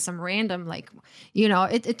liking some random, like, you know,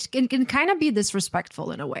 it can kind of be disrespectful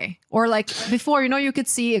in a way. Or like before, you know, you could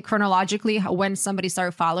see it chronologically when somebody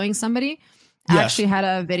started following somebody. I actually had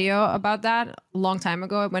a video about that a long time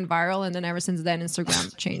ago. It went viral. And then ever since then,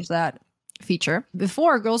 Instagram changed that feature.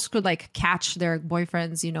 Before, girls could like catch their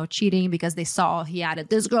boyfriends, you know, cheating because they saw he added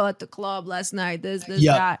this girl at the club last night, this,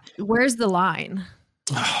 that. Where's the line?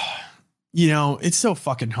 You know, it's so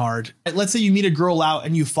fucking hard. Let's say you meet a girl out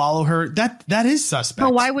and you follow her. That is suspect.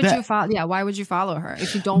 But why would you follow? Yeah, why would you follow her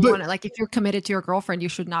if you don't want to? Like, if you're committed to your girlfriend, you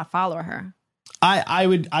should not follow her. I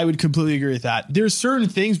would completely agree with that. There's certain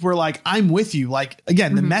things where like I'm with you. Like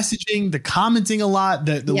again, the messaging, the commenting a lot,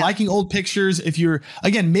 the liking old pictures. If you're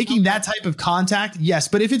again making that type of contact, yes.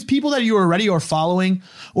 But if it's people that you already are following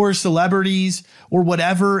or celebrities or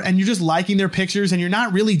whatever, and you're just liking their pictures and you're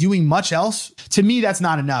not really doing much else, to me that's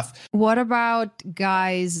not enough. What about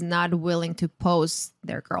guys not willing to post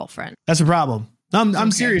their girlfriend? That's a problem.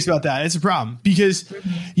 I'm serious about that. It's a problem because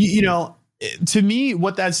you know. To me,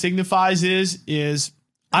 what that signifies is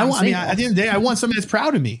at the end of the day, I want somebody that's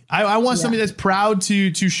proud of me. I want somebody that's proud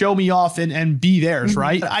to show me off and be theirs,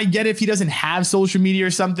 right? I get if he doesn't have social media or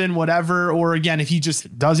something, whatever. Or again, if he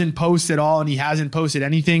just doesn't post at all and he hasn't posted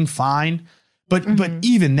anything, fine. But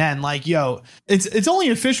even then, like, yo, it's only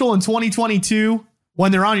official in 2022.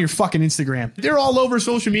 When they're on your fucking Instagram, they're all over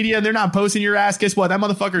social media and they're not posting your ass. Guess what? That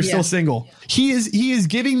motherfucker is still single. He is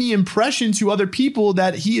giving the impression to other people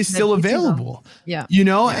that he is still available. Yeah. You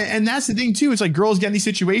know, and that's the thing too. It's like girls get in these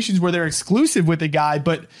situations where they're exclusive with a guy,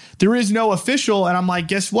 but there is no official. And I'm like,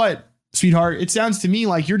 guess what, sweetheart? It sounds to me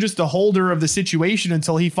like you're just the holder of the situation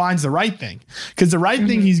until he finds the right thing. Because the right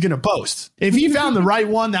thing he's going to post. If he found the right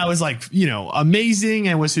one that was like, you know, amazing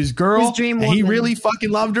and was his girl, his dream and he really fucking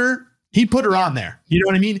loved her, he'd put her on there. You know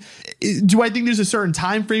what I mean? Do I think there's a certain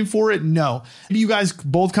time frame for it? No. You guys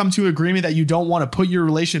both come to an agreement that you don't want to put your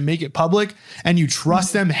relation, make it public, and you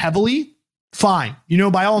trust them heavily. Fine. You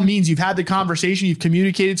know, by all means, you've had the conversation, you've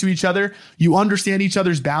communicated to each other, you understand each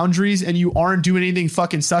other's boundaries, and you aren't doing anything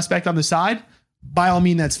fucking suspect on the side. By all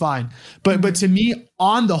means, that's fine. But to me,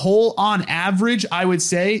 on the whole, on average, I would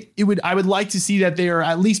say I would like to see that they are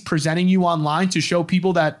at least presenting you online to show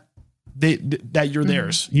people that that you're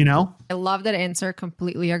theirs, you know? I love that answer.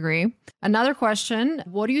 Completely agree. Another question.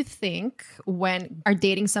 What do you think when are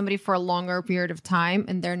dating somebody for a longer period of time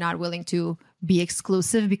and they're not willing to be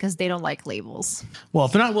exclusive because they don't like labels? Well,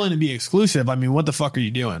 if they're not willing to be exclusive, I mean, what the fuck are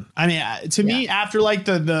you doing? I mean, to me, after like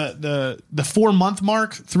the 4 month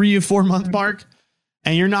mark, 3 to 4 month mark,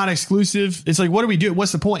 and you're not exclusive, it's like, what do we do?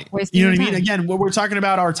 What's the point? You know what I mean? Again, when we're talking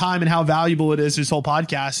about our time and how valuable it is, this whole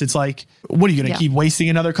podcast, it's like, what are you going to keep wasting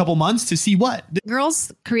another couple months to see what?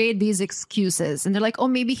 Girls create these excuses and they're like, oh,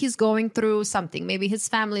 maybe he's going through something. Maybe his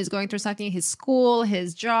family is going through something, his school,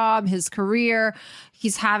 his job, his career.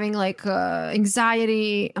 He's having like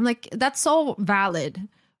anxiety. I'm like, that's so valid,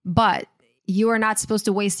 but you are not supposed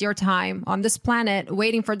to waste your time on this planet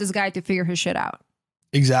waiting for this guy to figure his shit out.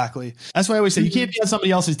 Exactly. That's why I always say you can't be on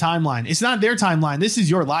somebody else's timeline. It's not their timeline. This is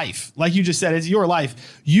your life. Like you just said, it's your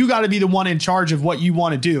life. You got to be the one in charge of what you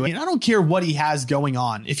want to do. And I don't care what he has going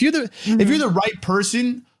on. If you're the right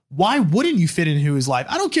person, why wouldn't you fit into his life?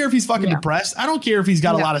 I don't care if he's fucking depressed. I don't care if he's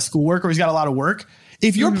got a lot of schoolwork or he's got a lot of work.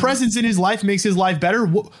 If your presence in his life makes his life better,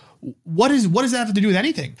 what does that have to do with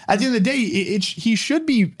anything? At the end of the day, he should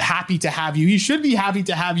be happy to have you. He should be happy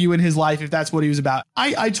to have you in his life if that's what he was about.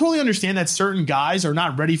 I totally understand that certain guys are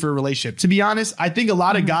not ready for a relationship. To be honest, I think a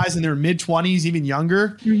lot of guys in their mid-20s, even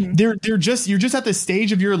younger, you're just at the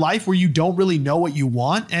stage of your life where you don't really know what you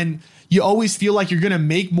want, and you always feel like you're going to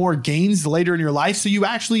make more gains later in your life. So you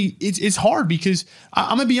actually, it's hard because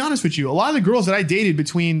I'm going to be honest with you. A lot of the girls that I dated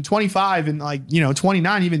between 25 and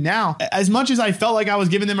 29, even now, as much as I felt like I was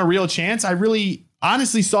giving them a real chance, I really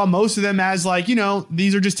honestly saw most of them as like,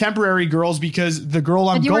 these are just temporary girls because the girl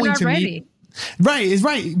I'm going to meet. Right. Is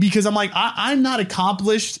right. Because I'm like, I'm not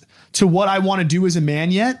accomplished to what I want to do as a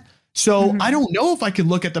man yet. So I don't know if I could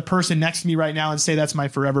look at the person next to me right now and say that's my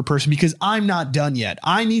forever person, because I'm not done yet.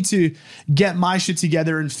 I need to get my shit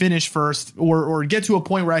together and finish first, or get to a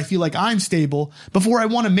point where I feel like I'm stable before I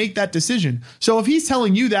want to make that decision. So if he's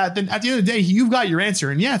telling you that, then at the end of the day, you've got your answer.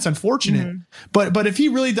 And yeah, it's unfortunate, but if he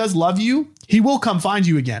really does love you, he will come find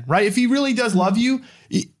you again, right? If he really does love you,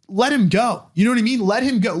 let him go. You know what I mean? Let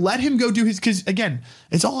him go. Let him go do his, because again,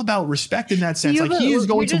 it's all about respect in that sense. Like he is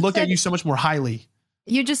going to look at you so much more highly.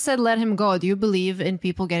 You just said let him go. Do you believe in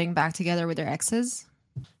people getting back together with their exes?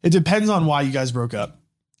 It depends on why you guys broke up.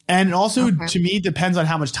 And also, to me, it depends on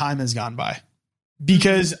how much time has gone by.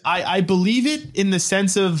 Because I believe it in the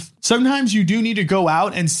sense of sometimes you do need to go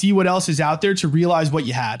out and see what else is out there to realize what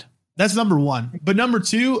you had. That's number one. But number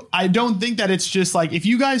two, I don't think that it's just like if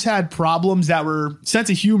you guys had problems that were sense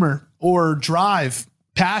of humor or drive,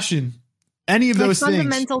 passion, any of those things.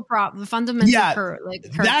 Fundamental,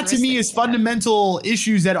 that to me is fundamental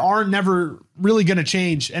issues that aren't never really going to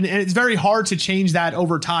change. And it's very hard to change that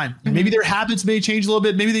over time. Maybe their habits may change a little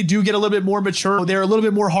bit. Maybe they do get a little bit more mature. They're a little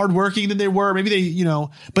bit more hardworking than they were. Maybe they,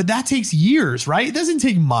 but that takes years, right? It doesn't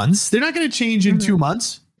take months. They're not going to change in 2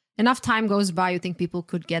 months. Enough time goes by, you think people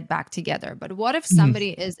could get back together. But what if somebody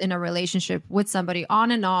is in a relationship with somebody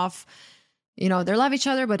on and off, they love each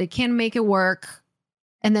other, but they can't make it work.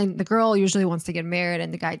 And then the girl usually wants to get married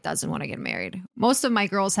and the guy doesn't want to get married. Most of my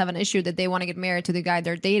girls have an issue that they want to get married to the guy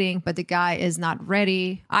they're dating, but the guy is not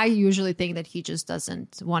ready. I usually think that he just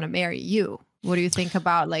doesn't want to marry you. What do you think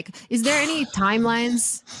about, is there any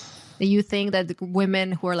timelines that you think that the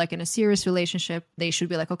women who are in a serious relationship, they should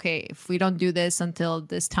be okay, if we don't do this until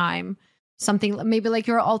this time, something maybe like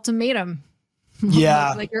your ultimatum?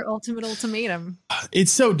 Yeah. like your ultimate ultimatum.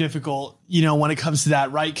 It's so difficult, when it comes to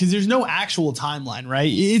that, right? Because there's no actual timeline,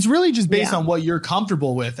 right? It's really just based on what you're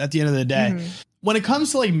comfortable with at the end of the day. When it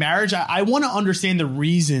comes to marriage, I want to understand the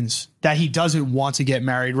reasons that he doesn't want to get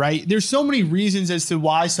married, right? There's so many reasons as to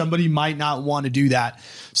why somebody might not want to do that.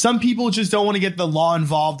 Some people just don't want to get the law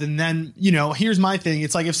involved. And then, here's my thing.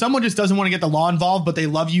 It's if someone just doesn't want to get the law involved, but they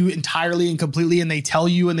love you entirely and completely, and they tell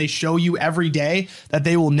you and they show you every day that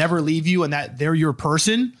they will never leave you and that they're your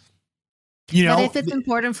person. But if it's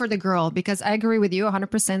important for the girl, because I agree with you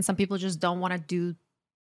 100%, some people just don't want to do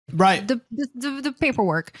the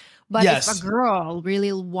paperwork. But if a girl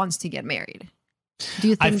really wants to get married, do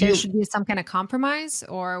you think there should be some kind of compromise,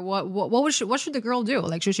 or what should the girl do?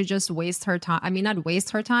 Should she just waste her time? I mean, not waste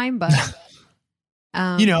her time, but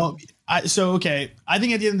I think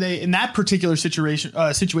at the end of the day, in that particular situation,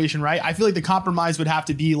 right, I feel like the compromise would have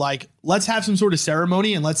to be let's have some sort of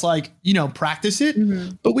ceremony and let's practice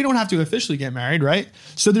it, but we don't have to officially get married, right?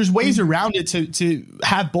 So there's ways around it to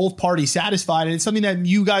have both parties satisfied, and it's something that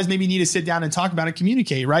you guys maybe need to sit down and talk about and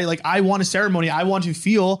communicate, right? I want a ceremony. I want to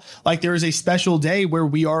feel like there is a special day where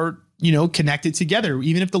we are connected together,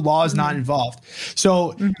 even if the law is not involved.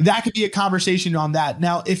 So that could be a conversation on that.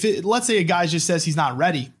 Now, let's say a guy just says he's not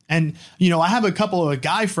ready. And, I have a couple of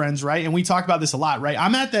guy friends, right? And we talk about this a lot, right?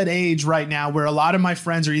 I'm at that age right now where a lot of my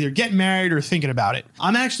friends are either getting married or thinking about it.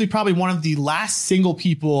 I'm actually probably one of the last single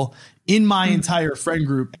people in my entire friend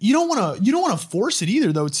group. You don't want to force it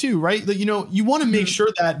either, though, too, right? You want to make sure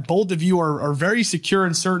that both of you are very secure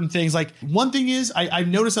in certain things. One thing is I've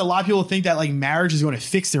noticed a lot of people think that marriage is going to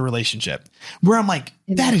fix their relationship, where I'm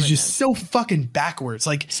that is just so fucking backwards.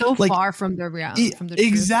 Far from the reality. From the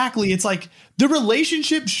exactly. Truth. It's the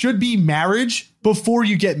relationship should be marriage before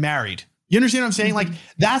you get married. You understand what I'm saying?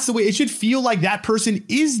 That's the way it should feel. That person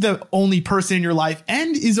is the only person in your life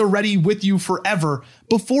and is already with you forever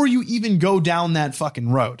before you even go down that fucking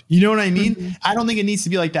road. You know what I mean? I don't think it needs to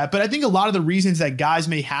be like that. But I think a lot of the reasons that guys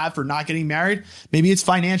may have for not getting married, maybe it's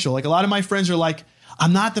financial. A lot of my friends are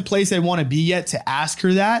I'm not the place I want to be yet to ask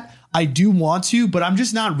her that. I do want to, but I'm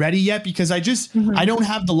just not ready yet because I don't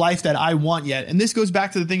have the life that I want yet. And this goes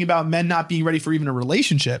back to the thing about men not being ready for even a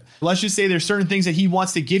relationship. Let's just say there's certain things that he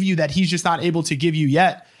wants to give you that he's just not able to give you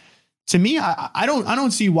yet. To me, I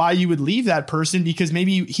don't see why you would leave that person, because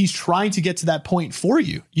maybe he's trying to get to that point for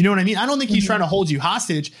you. You know what I mean? I don't think he's trying to hold you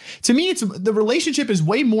hostage. To me, the relationship is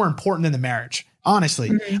way more important than the marriage, honestly.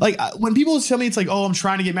 When people tell me it's oh, I'm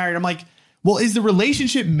trying to get married, I'm well, is the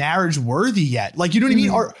relationship marriage worthy yet? You know what I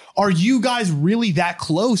mean? Are you guys really that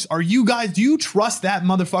close? Do you trust that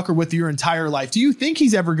motherfucker with your entire life? Do you think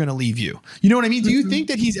he's ever going to leave you? You know what I mean? Do you think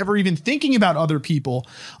that he's ever even thinking about other people?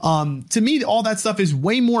 To me, all that stuff is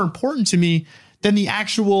way more important to me than the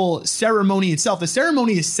actual ceremony itself. The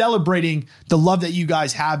ceremony is celebrating the love that you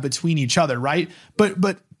guys have between each other, right?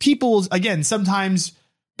 But people, again, sometimes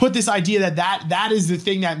put this idea that is the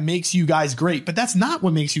thing that makes you guys great, but that's not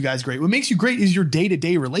what makes you guys great. What makes you great is your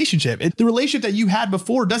day-to-day relationship. The relationship that you had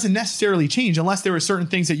before doesn't necessarily change unless there were certain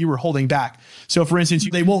things that you were holding back. So for instance,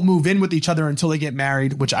 they won't move in with each other until they get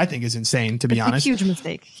married, which I think is insane, to be honest. Huge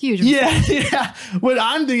mistake. Huge mistake. Yeah. What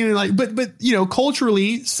I'm thinking, like, but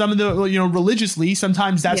culturally, some of the, religiously,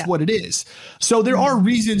 sometimes that's what it is. So there are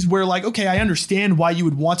reasons where, like, okay, I understand why you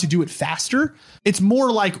would want to do it faster. It's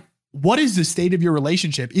more like, what is the state of your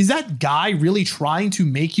relationship? Is that guy really trying to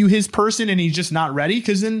make you his person and he's just not ready?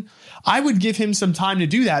 Because then I would give him some time to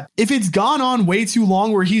do that. If it's gone on way too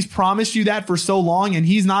long where he's promised you that for so long and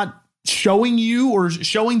he's not showing you or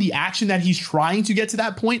showing the action that he's trying to get to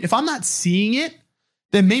that point, if I'm not seeing it,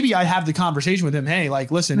 then maybe I have the conversation with him. Hey, like,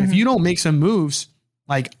 listen, if you don't make some moves,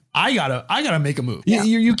 like, I gotta make a move. Yeah.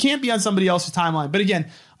 You can't be on somebody else's timeline. But again,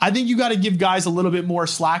 I think you got to give guys a little bit more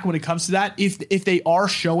slack when it comes to that. If they are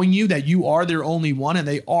showing you that you are their only one and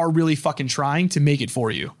they are really fucking trying to make it for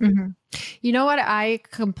you. Mm-hmm. You know what? I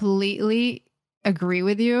completely agree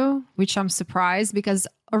with you, which I'm surprised because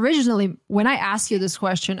originally when I asked you this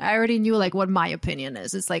question, I already knew like what my opinion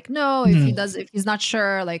is. It's like, no, if he's not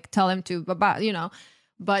sure, like tell him to,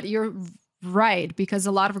 but you're right. Because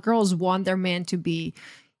a lot of girls want their man to be,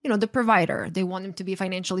 the provider. They want him to be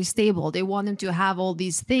financially stable. They want him to have all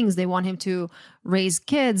these things. They want him to raise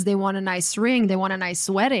kids. They want a nice ring. They want a nice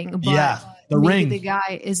wedding. But the ring. The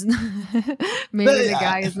guy is the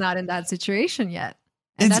guy is not in that situation yet.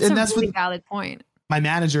 And that's a really valid point. My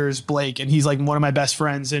manager is Blake, and he's like one of my best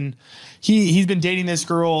friends, and he's been dating this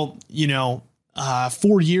girl, 4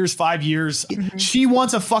 years, 5 years. Mm-hmm. She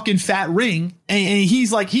wants a fucking fat ring, and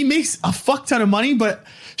he's like, he makes a fuck ton of money, but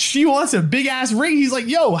she wants a big ass ring. He's like,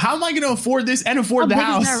 yo, how am I going to afford this and afford the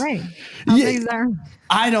house? How big is that ring?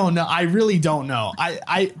 I don't know. I really don't know.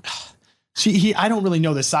 I don't really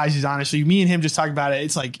know the sizes, honestly. Me and him just talked about it.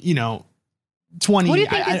 It's like, 20. What do you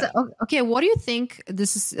think okay, what do you think?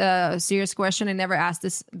 This is a serious question. I never asked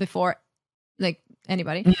this before, like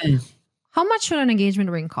anybody. Mm-hmm. How much should an engagement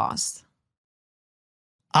ring cost?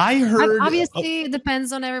 I heard obviously it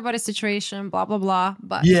depends on everybody's situation, blah blah blah.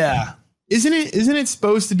 But yeah, isn't it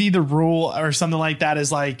supposed to be the rule or something like that? Is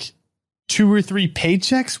like 2 or 3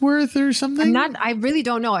 paychecks worth or something? I really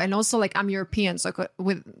don't know. And also, like, I'm European, so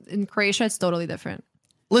in Croatia it's totally different.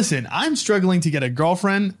 Listen, I'm struggling to get a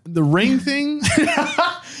girlfriend. The ring thing.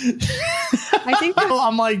 I think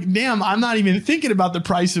I'm like, damn, I'm not even thinking about the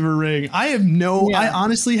price of a ring. I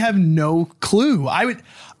honestly have no clue. I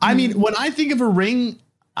mean, when I think of a ring,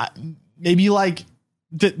 maybe like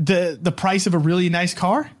the price of a really nice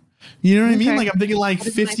car. You know what I mean? Like I'm thinking like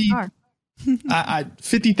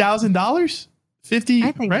 $50,000, 50,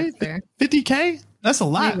 I think right? 50K. That's a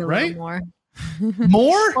lot, maybe right? More.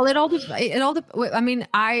 More? Well, it all. I mean,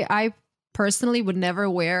 I personally would never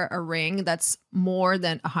wear a ring that's more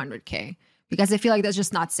than 100K because I feel like that's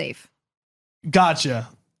just not safe. Gotcha.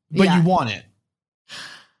 But you want it.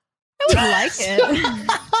 I would like it.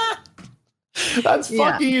 That's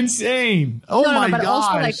fucking insane. Oh my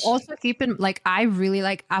gosh. Also keep in I really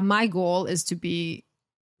my goal is to be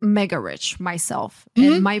mega rich myself.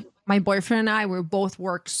 Mm-hmm. And my boyfriend and I, we both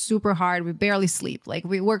work super hard. We barely sleep. Like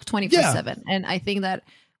we work 24/7. And I think that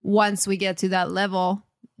once we get to that level,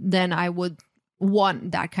 then I would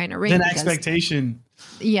want that kind of ring. An expectation.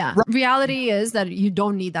 Yeah. Right. Reality is that you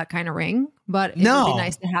don't need that kind of ring, but it would be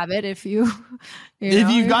nice to have it if you've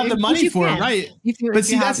got the money for it, right? That's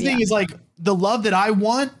the thing is like the love that I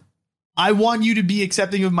want you to be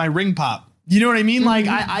accepting of my ring pop. You know what I mean? Like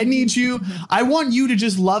I need you. I want you to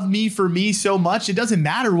just love me for me so much. It doesn't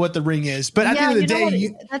matter what the ring is. But at the end of the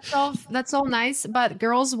day, that's all nice. But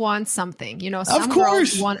girls want something. Some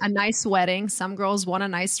girls want a nice wedding. Some girls want a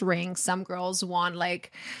nice ring. Some girls want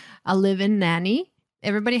like a live-in nanny.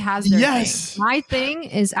 Everybody has their thing. My thing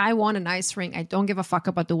is I want a nice ring. I don't give a fuck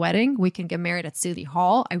about the wedding. We can get married at City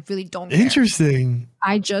Hall. I really don't care. Interesting.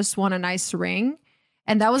 I just want a nice ring.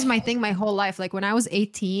 And that was my thing my whole life. Like when I was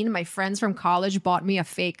 18, my friends from college bought me a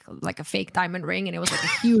fake diamond ring, and it was like a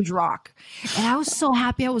huge rock. And I was so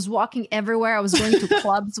happy. I was walking everywhere. I was going to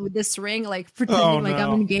clubs with this ring, like pretending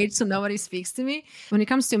I'm engaged so nobody speaks to me. When it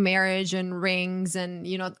comes to marriage and rings and,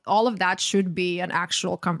 all of that should be an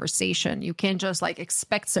actual conversation. You can't just like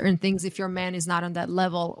expect certain things if your man is not on that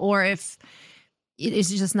level or if it is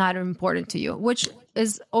just not important to you, which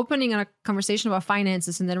is opening a conversation about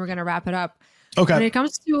finances. And then we're going to wrap it up. Okay. When it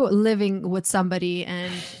comes to living with somebody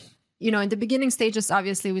and, in the beginning stages,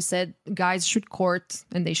 obviously we said guys should court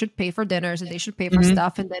and they should pay for dinners and they should pay for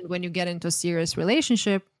stuff. And then when you get into a serious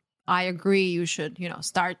relationship, I agree, you should,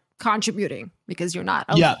 start contributing because you're not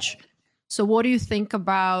a leech. So what do you think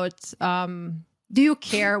about, Do you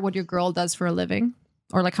care what your girl does for a living,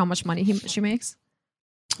 or like how much money she makes?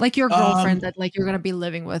 Like your girlfriend that like you're gonna be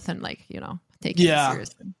living with and like, you know, taking it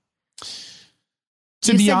seriously.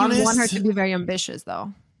 To be honest, you want her to be very ambitious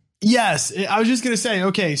though. Yes, I was just gonna say.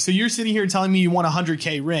 Okay, so you're sitting here telling me you want a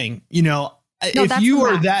 $100K ring. You know, no, if you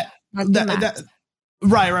are that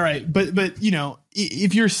right. But you know,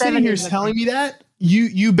 if you're sitting here telling me that,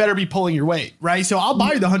 you better be pulling your weight, right? So I'll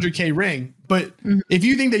buy you the $100K ring. But if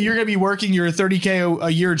you think that you're going to be working your $30K a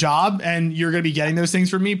year job and you're going to be getting those things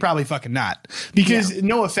from me, probably fucking not. Because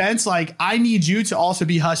no offense, like I need you to also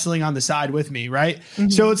be hustling on the side with me, right?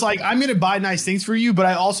 So it's like, I'm going to buy nice things for you, but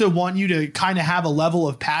I also want you to kind of have a level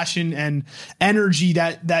of passion and energy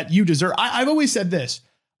that you deserve. I've always said this.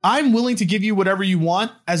 I'm willing to give you whatever you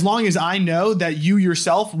want as long as I know that you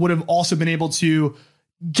yourself would have also been able to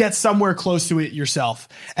get somewhere close to it yourself.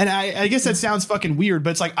 And I guess that sounds fucking weird,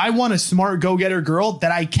 but it's like, I want a smart go-getter girl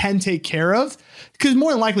that I can take care of, because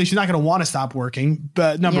more than likely she's not going to want to stop working.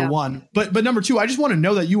 But number one, but number two, I just want to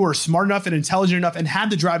know that you are smart enough and intelligent enough and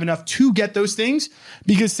have the drive enough to get those things,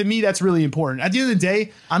 because to me, that's really important. At the end of the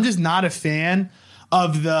day, I'm just not a fan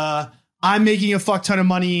of I'm making a fuck ton of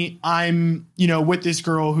money. I'm, you know, with this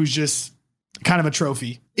girl who's just kind of a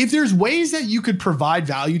trophy. If there's ways that you could provide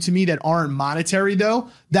value to me that aren't monetary, though,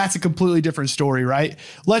 that's a completely different story, right?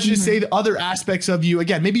 Let's just say the other aspects of you,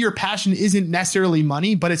 again, maybe your passion isn't necessarily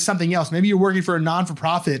money, but it's something else. Maybe you're working for a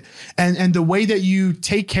non-for-profit, and the way that you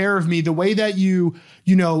take care of me, the way that you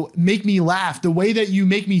know, make me laugh, the way that you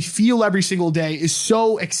make me feel every single day is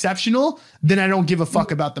so exceptional, then I don't give a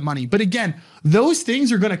fuck about the money. But again, those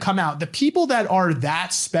things are going to come out. The people that are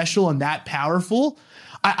that special and that powerful,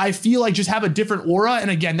 I feel like just have a different aura.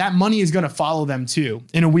 And again, that money is going to follow them too,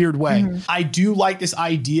 in a weird way. I do like this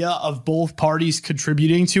idea of both parties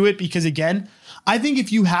contributing to it, because again, I think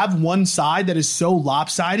if you have one side that is so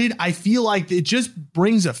lopsided, I feel like it just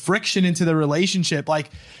brings a friction into the relationship.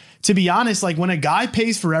 Like, to be honest, like when a guy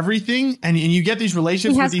pays for everything and you get these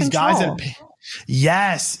relationships with these guys that pay,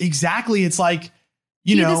 yes, exactly. It's like,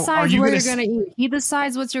 you know, decides where you're gonna eat. He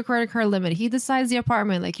decides what's your credit card limit. He decides the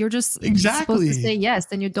apartment. Like, you're just supposed to say yes,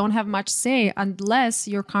 then you don't have much say unless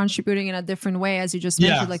you're contributing in a different way, as you just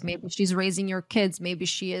mentioned. Like maybe she's raising your kids, maybe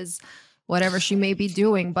she is whatever she may be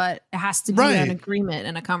doing, but it has to be an agreement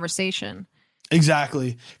and a conversation.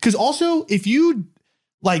 Exactly. Because also, if you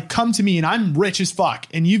like come to me and I'm rich as fuck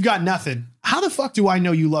and you've got nothing, how the fuck do I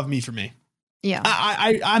know you love me for me? Yeah,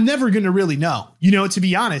 I'm never going to really know, you know, to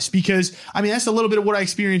be honest, because I mean, that's a little bit of what I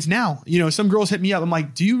experience now. You know, some girls hit me up. I'm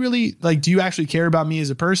like, do you actually care about me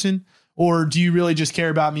as a person? Or do you really just care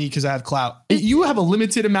about me because I have clout? You have a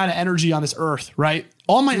limited amount of energy on this earth, right?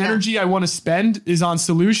 All my energy I want to spend is on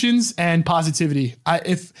solutions and positivity.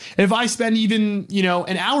 If I spend even, you know,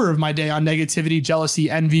 an hour of my day on negativity,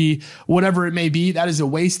 jealousy, envy, whatever it may be, that is a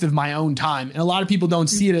waste of my own time. And a lot of people don't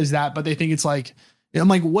see it as that, but they think it's like, I'm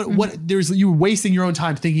like, what, you're wasting your own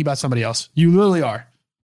time thinking about somebody else. You literally are.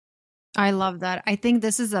 I love that. I think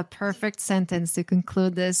this is a perfect sentence to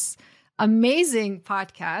conclude this amazing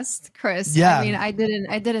podcast, Chris. Yeah. I mean, I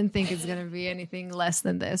didn't think it's going to be anything less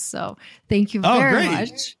than this. So thank you very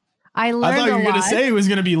much. I learned a lot. I thought you were going to say it was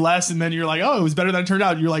going to be less, and then you're like, oh, it was better than it turned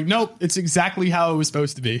out. You're like, nope, it's exactly how it was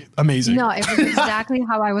supposed to be. Amazing. No, it was exactly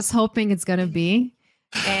how I was hoping it's going to be.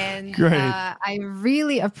 And I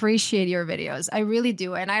really appreciate your videos. I really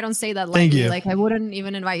do. And I don't say that lightly. Like, I wouldn't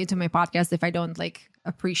even invite you to my podcast if I don't like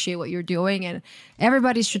appreciate what you're doing. And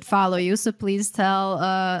everybody should follow you. So please tell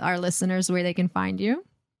our listeners where they can find you.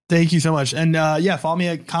 Thank you so much. And follow me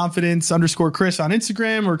at confidence_Chris on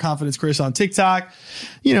Instagram or confidence Chris on TikTok.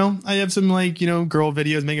 You know, I have some like, you know, girl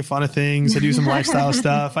videos making fun of things. I do some lifestyle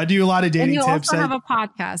stuff. I do a lot of dating tips. And you also have a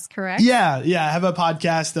podcast, correct? Yeah. I have a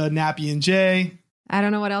podcast, Nappi and Jay. I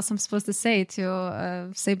don't know what else I'm supposed to say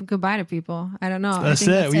to say goodbye to people. I don't know. That's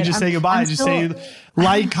it. We just say goodbye. Just say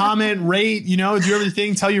like, comment, rate, you know, do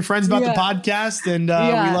everything. Tell your friends about the podcast, and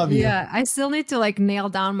we love you. Yeah. I still need to like nail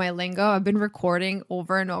down my lingo. I've been recording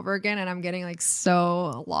over and over again, and I'm getting like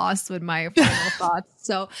so lost with my final thoughts.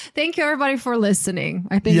 So thank you everybody for listening.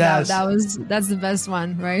 I think that's the best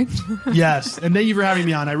one, right? Yes. And thank you for having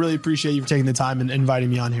me on. I really appreciate you for taking the time and inviting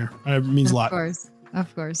me on here. It means a lot.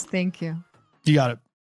 Of course. Thank you. You got it.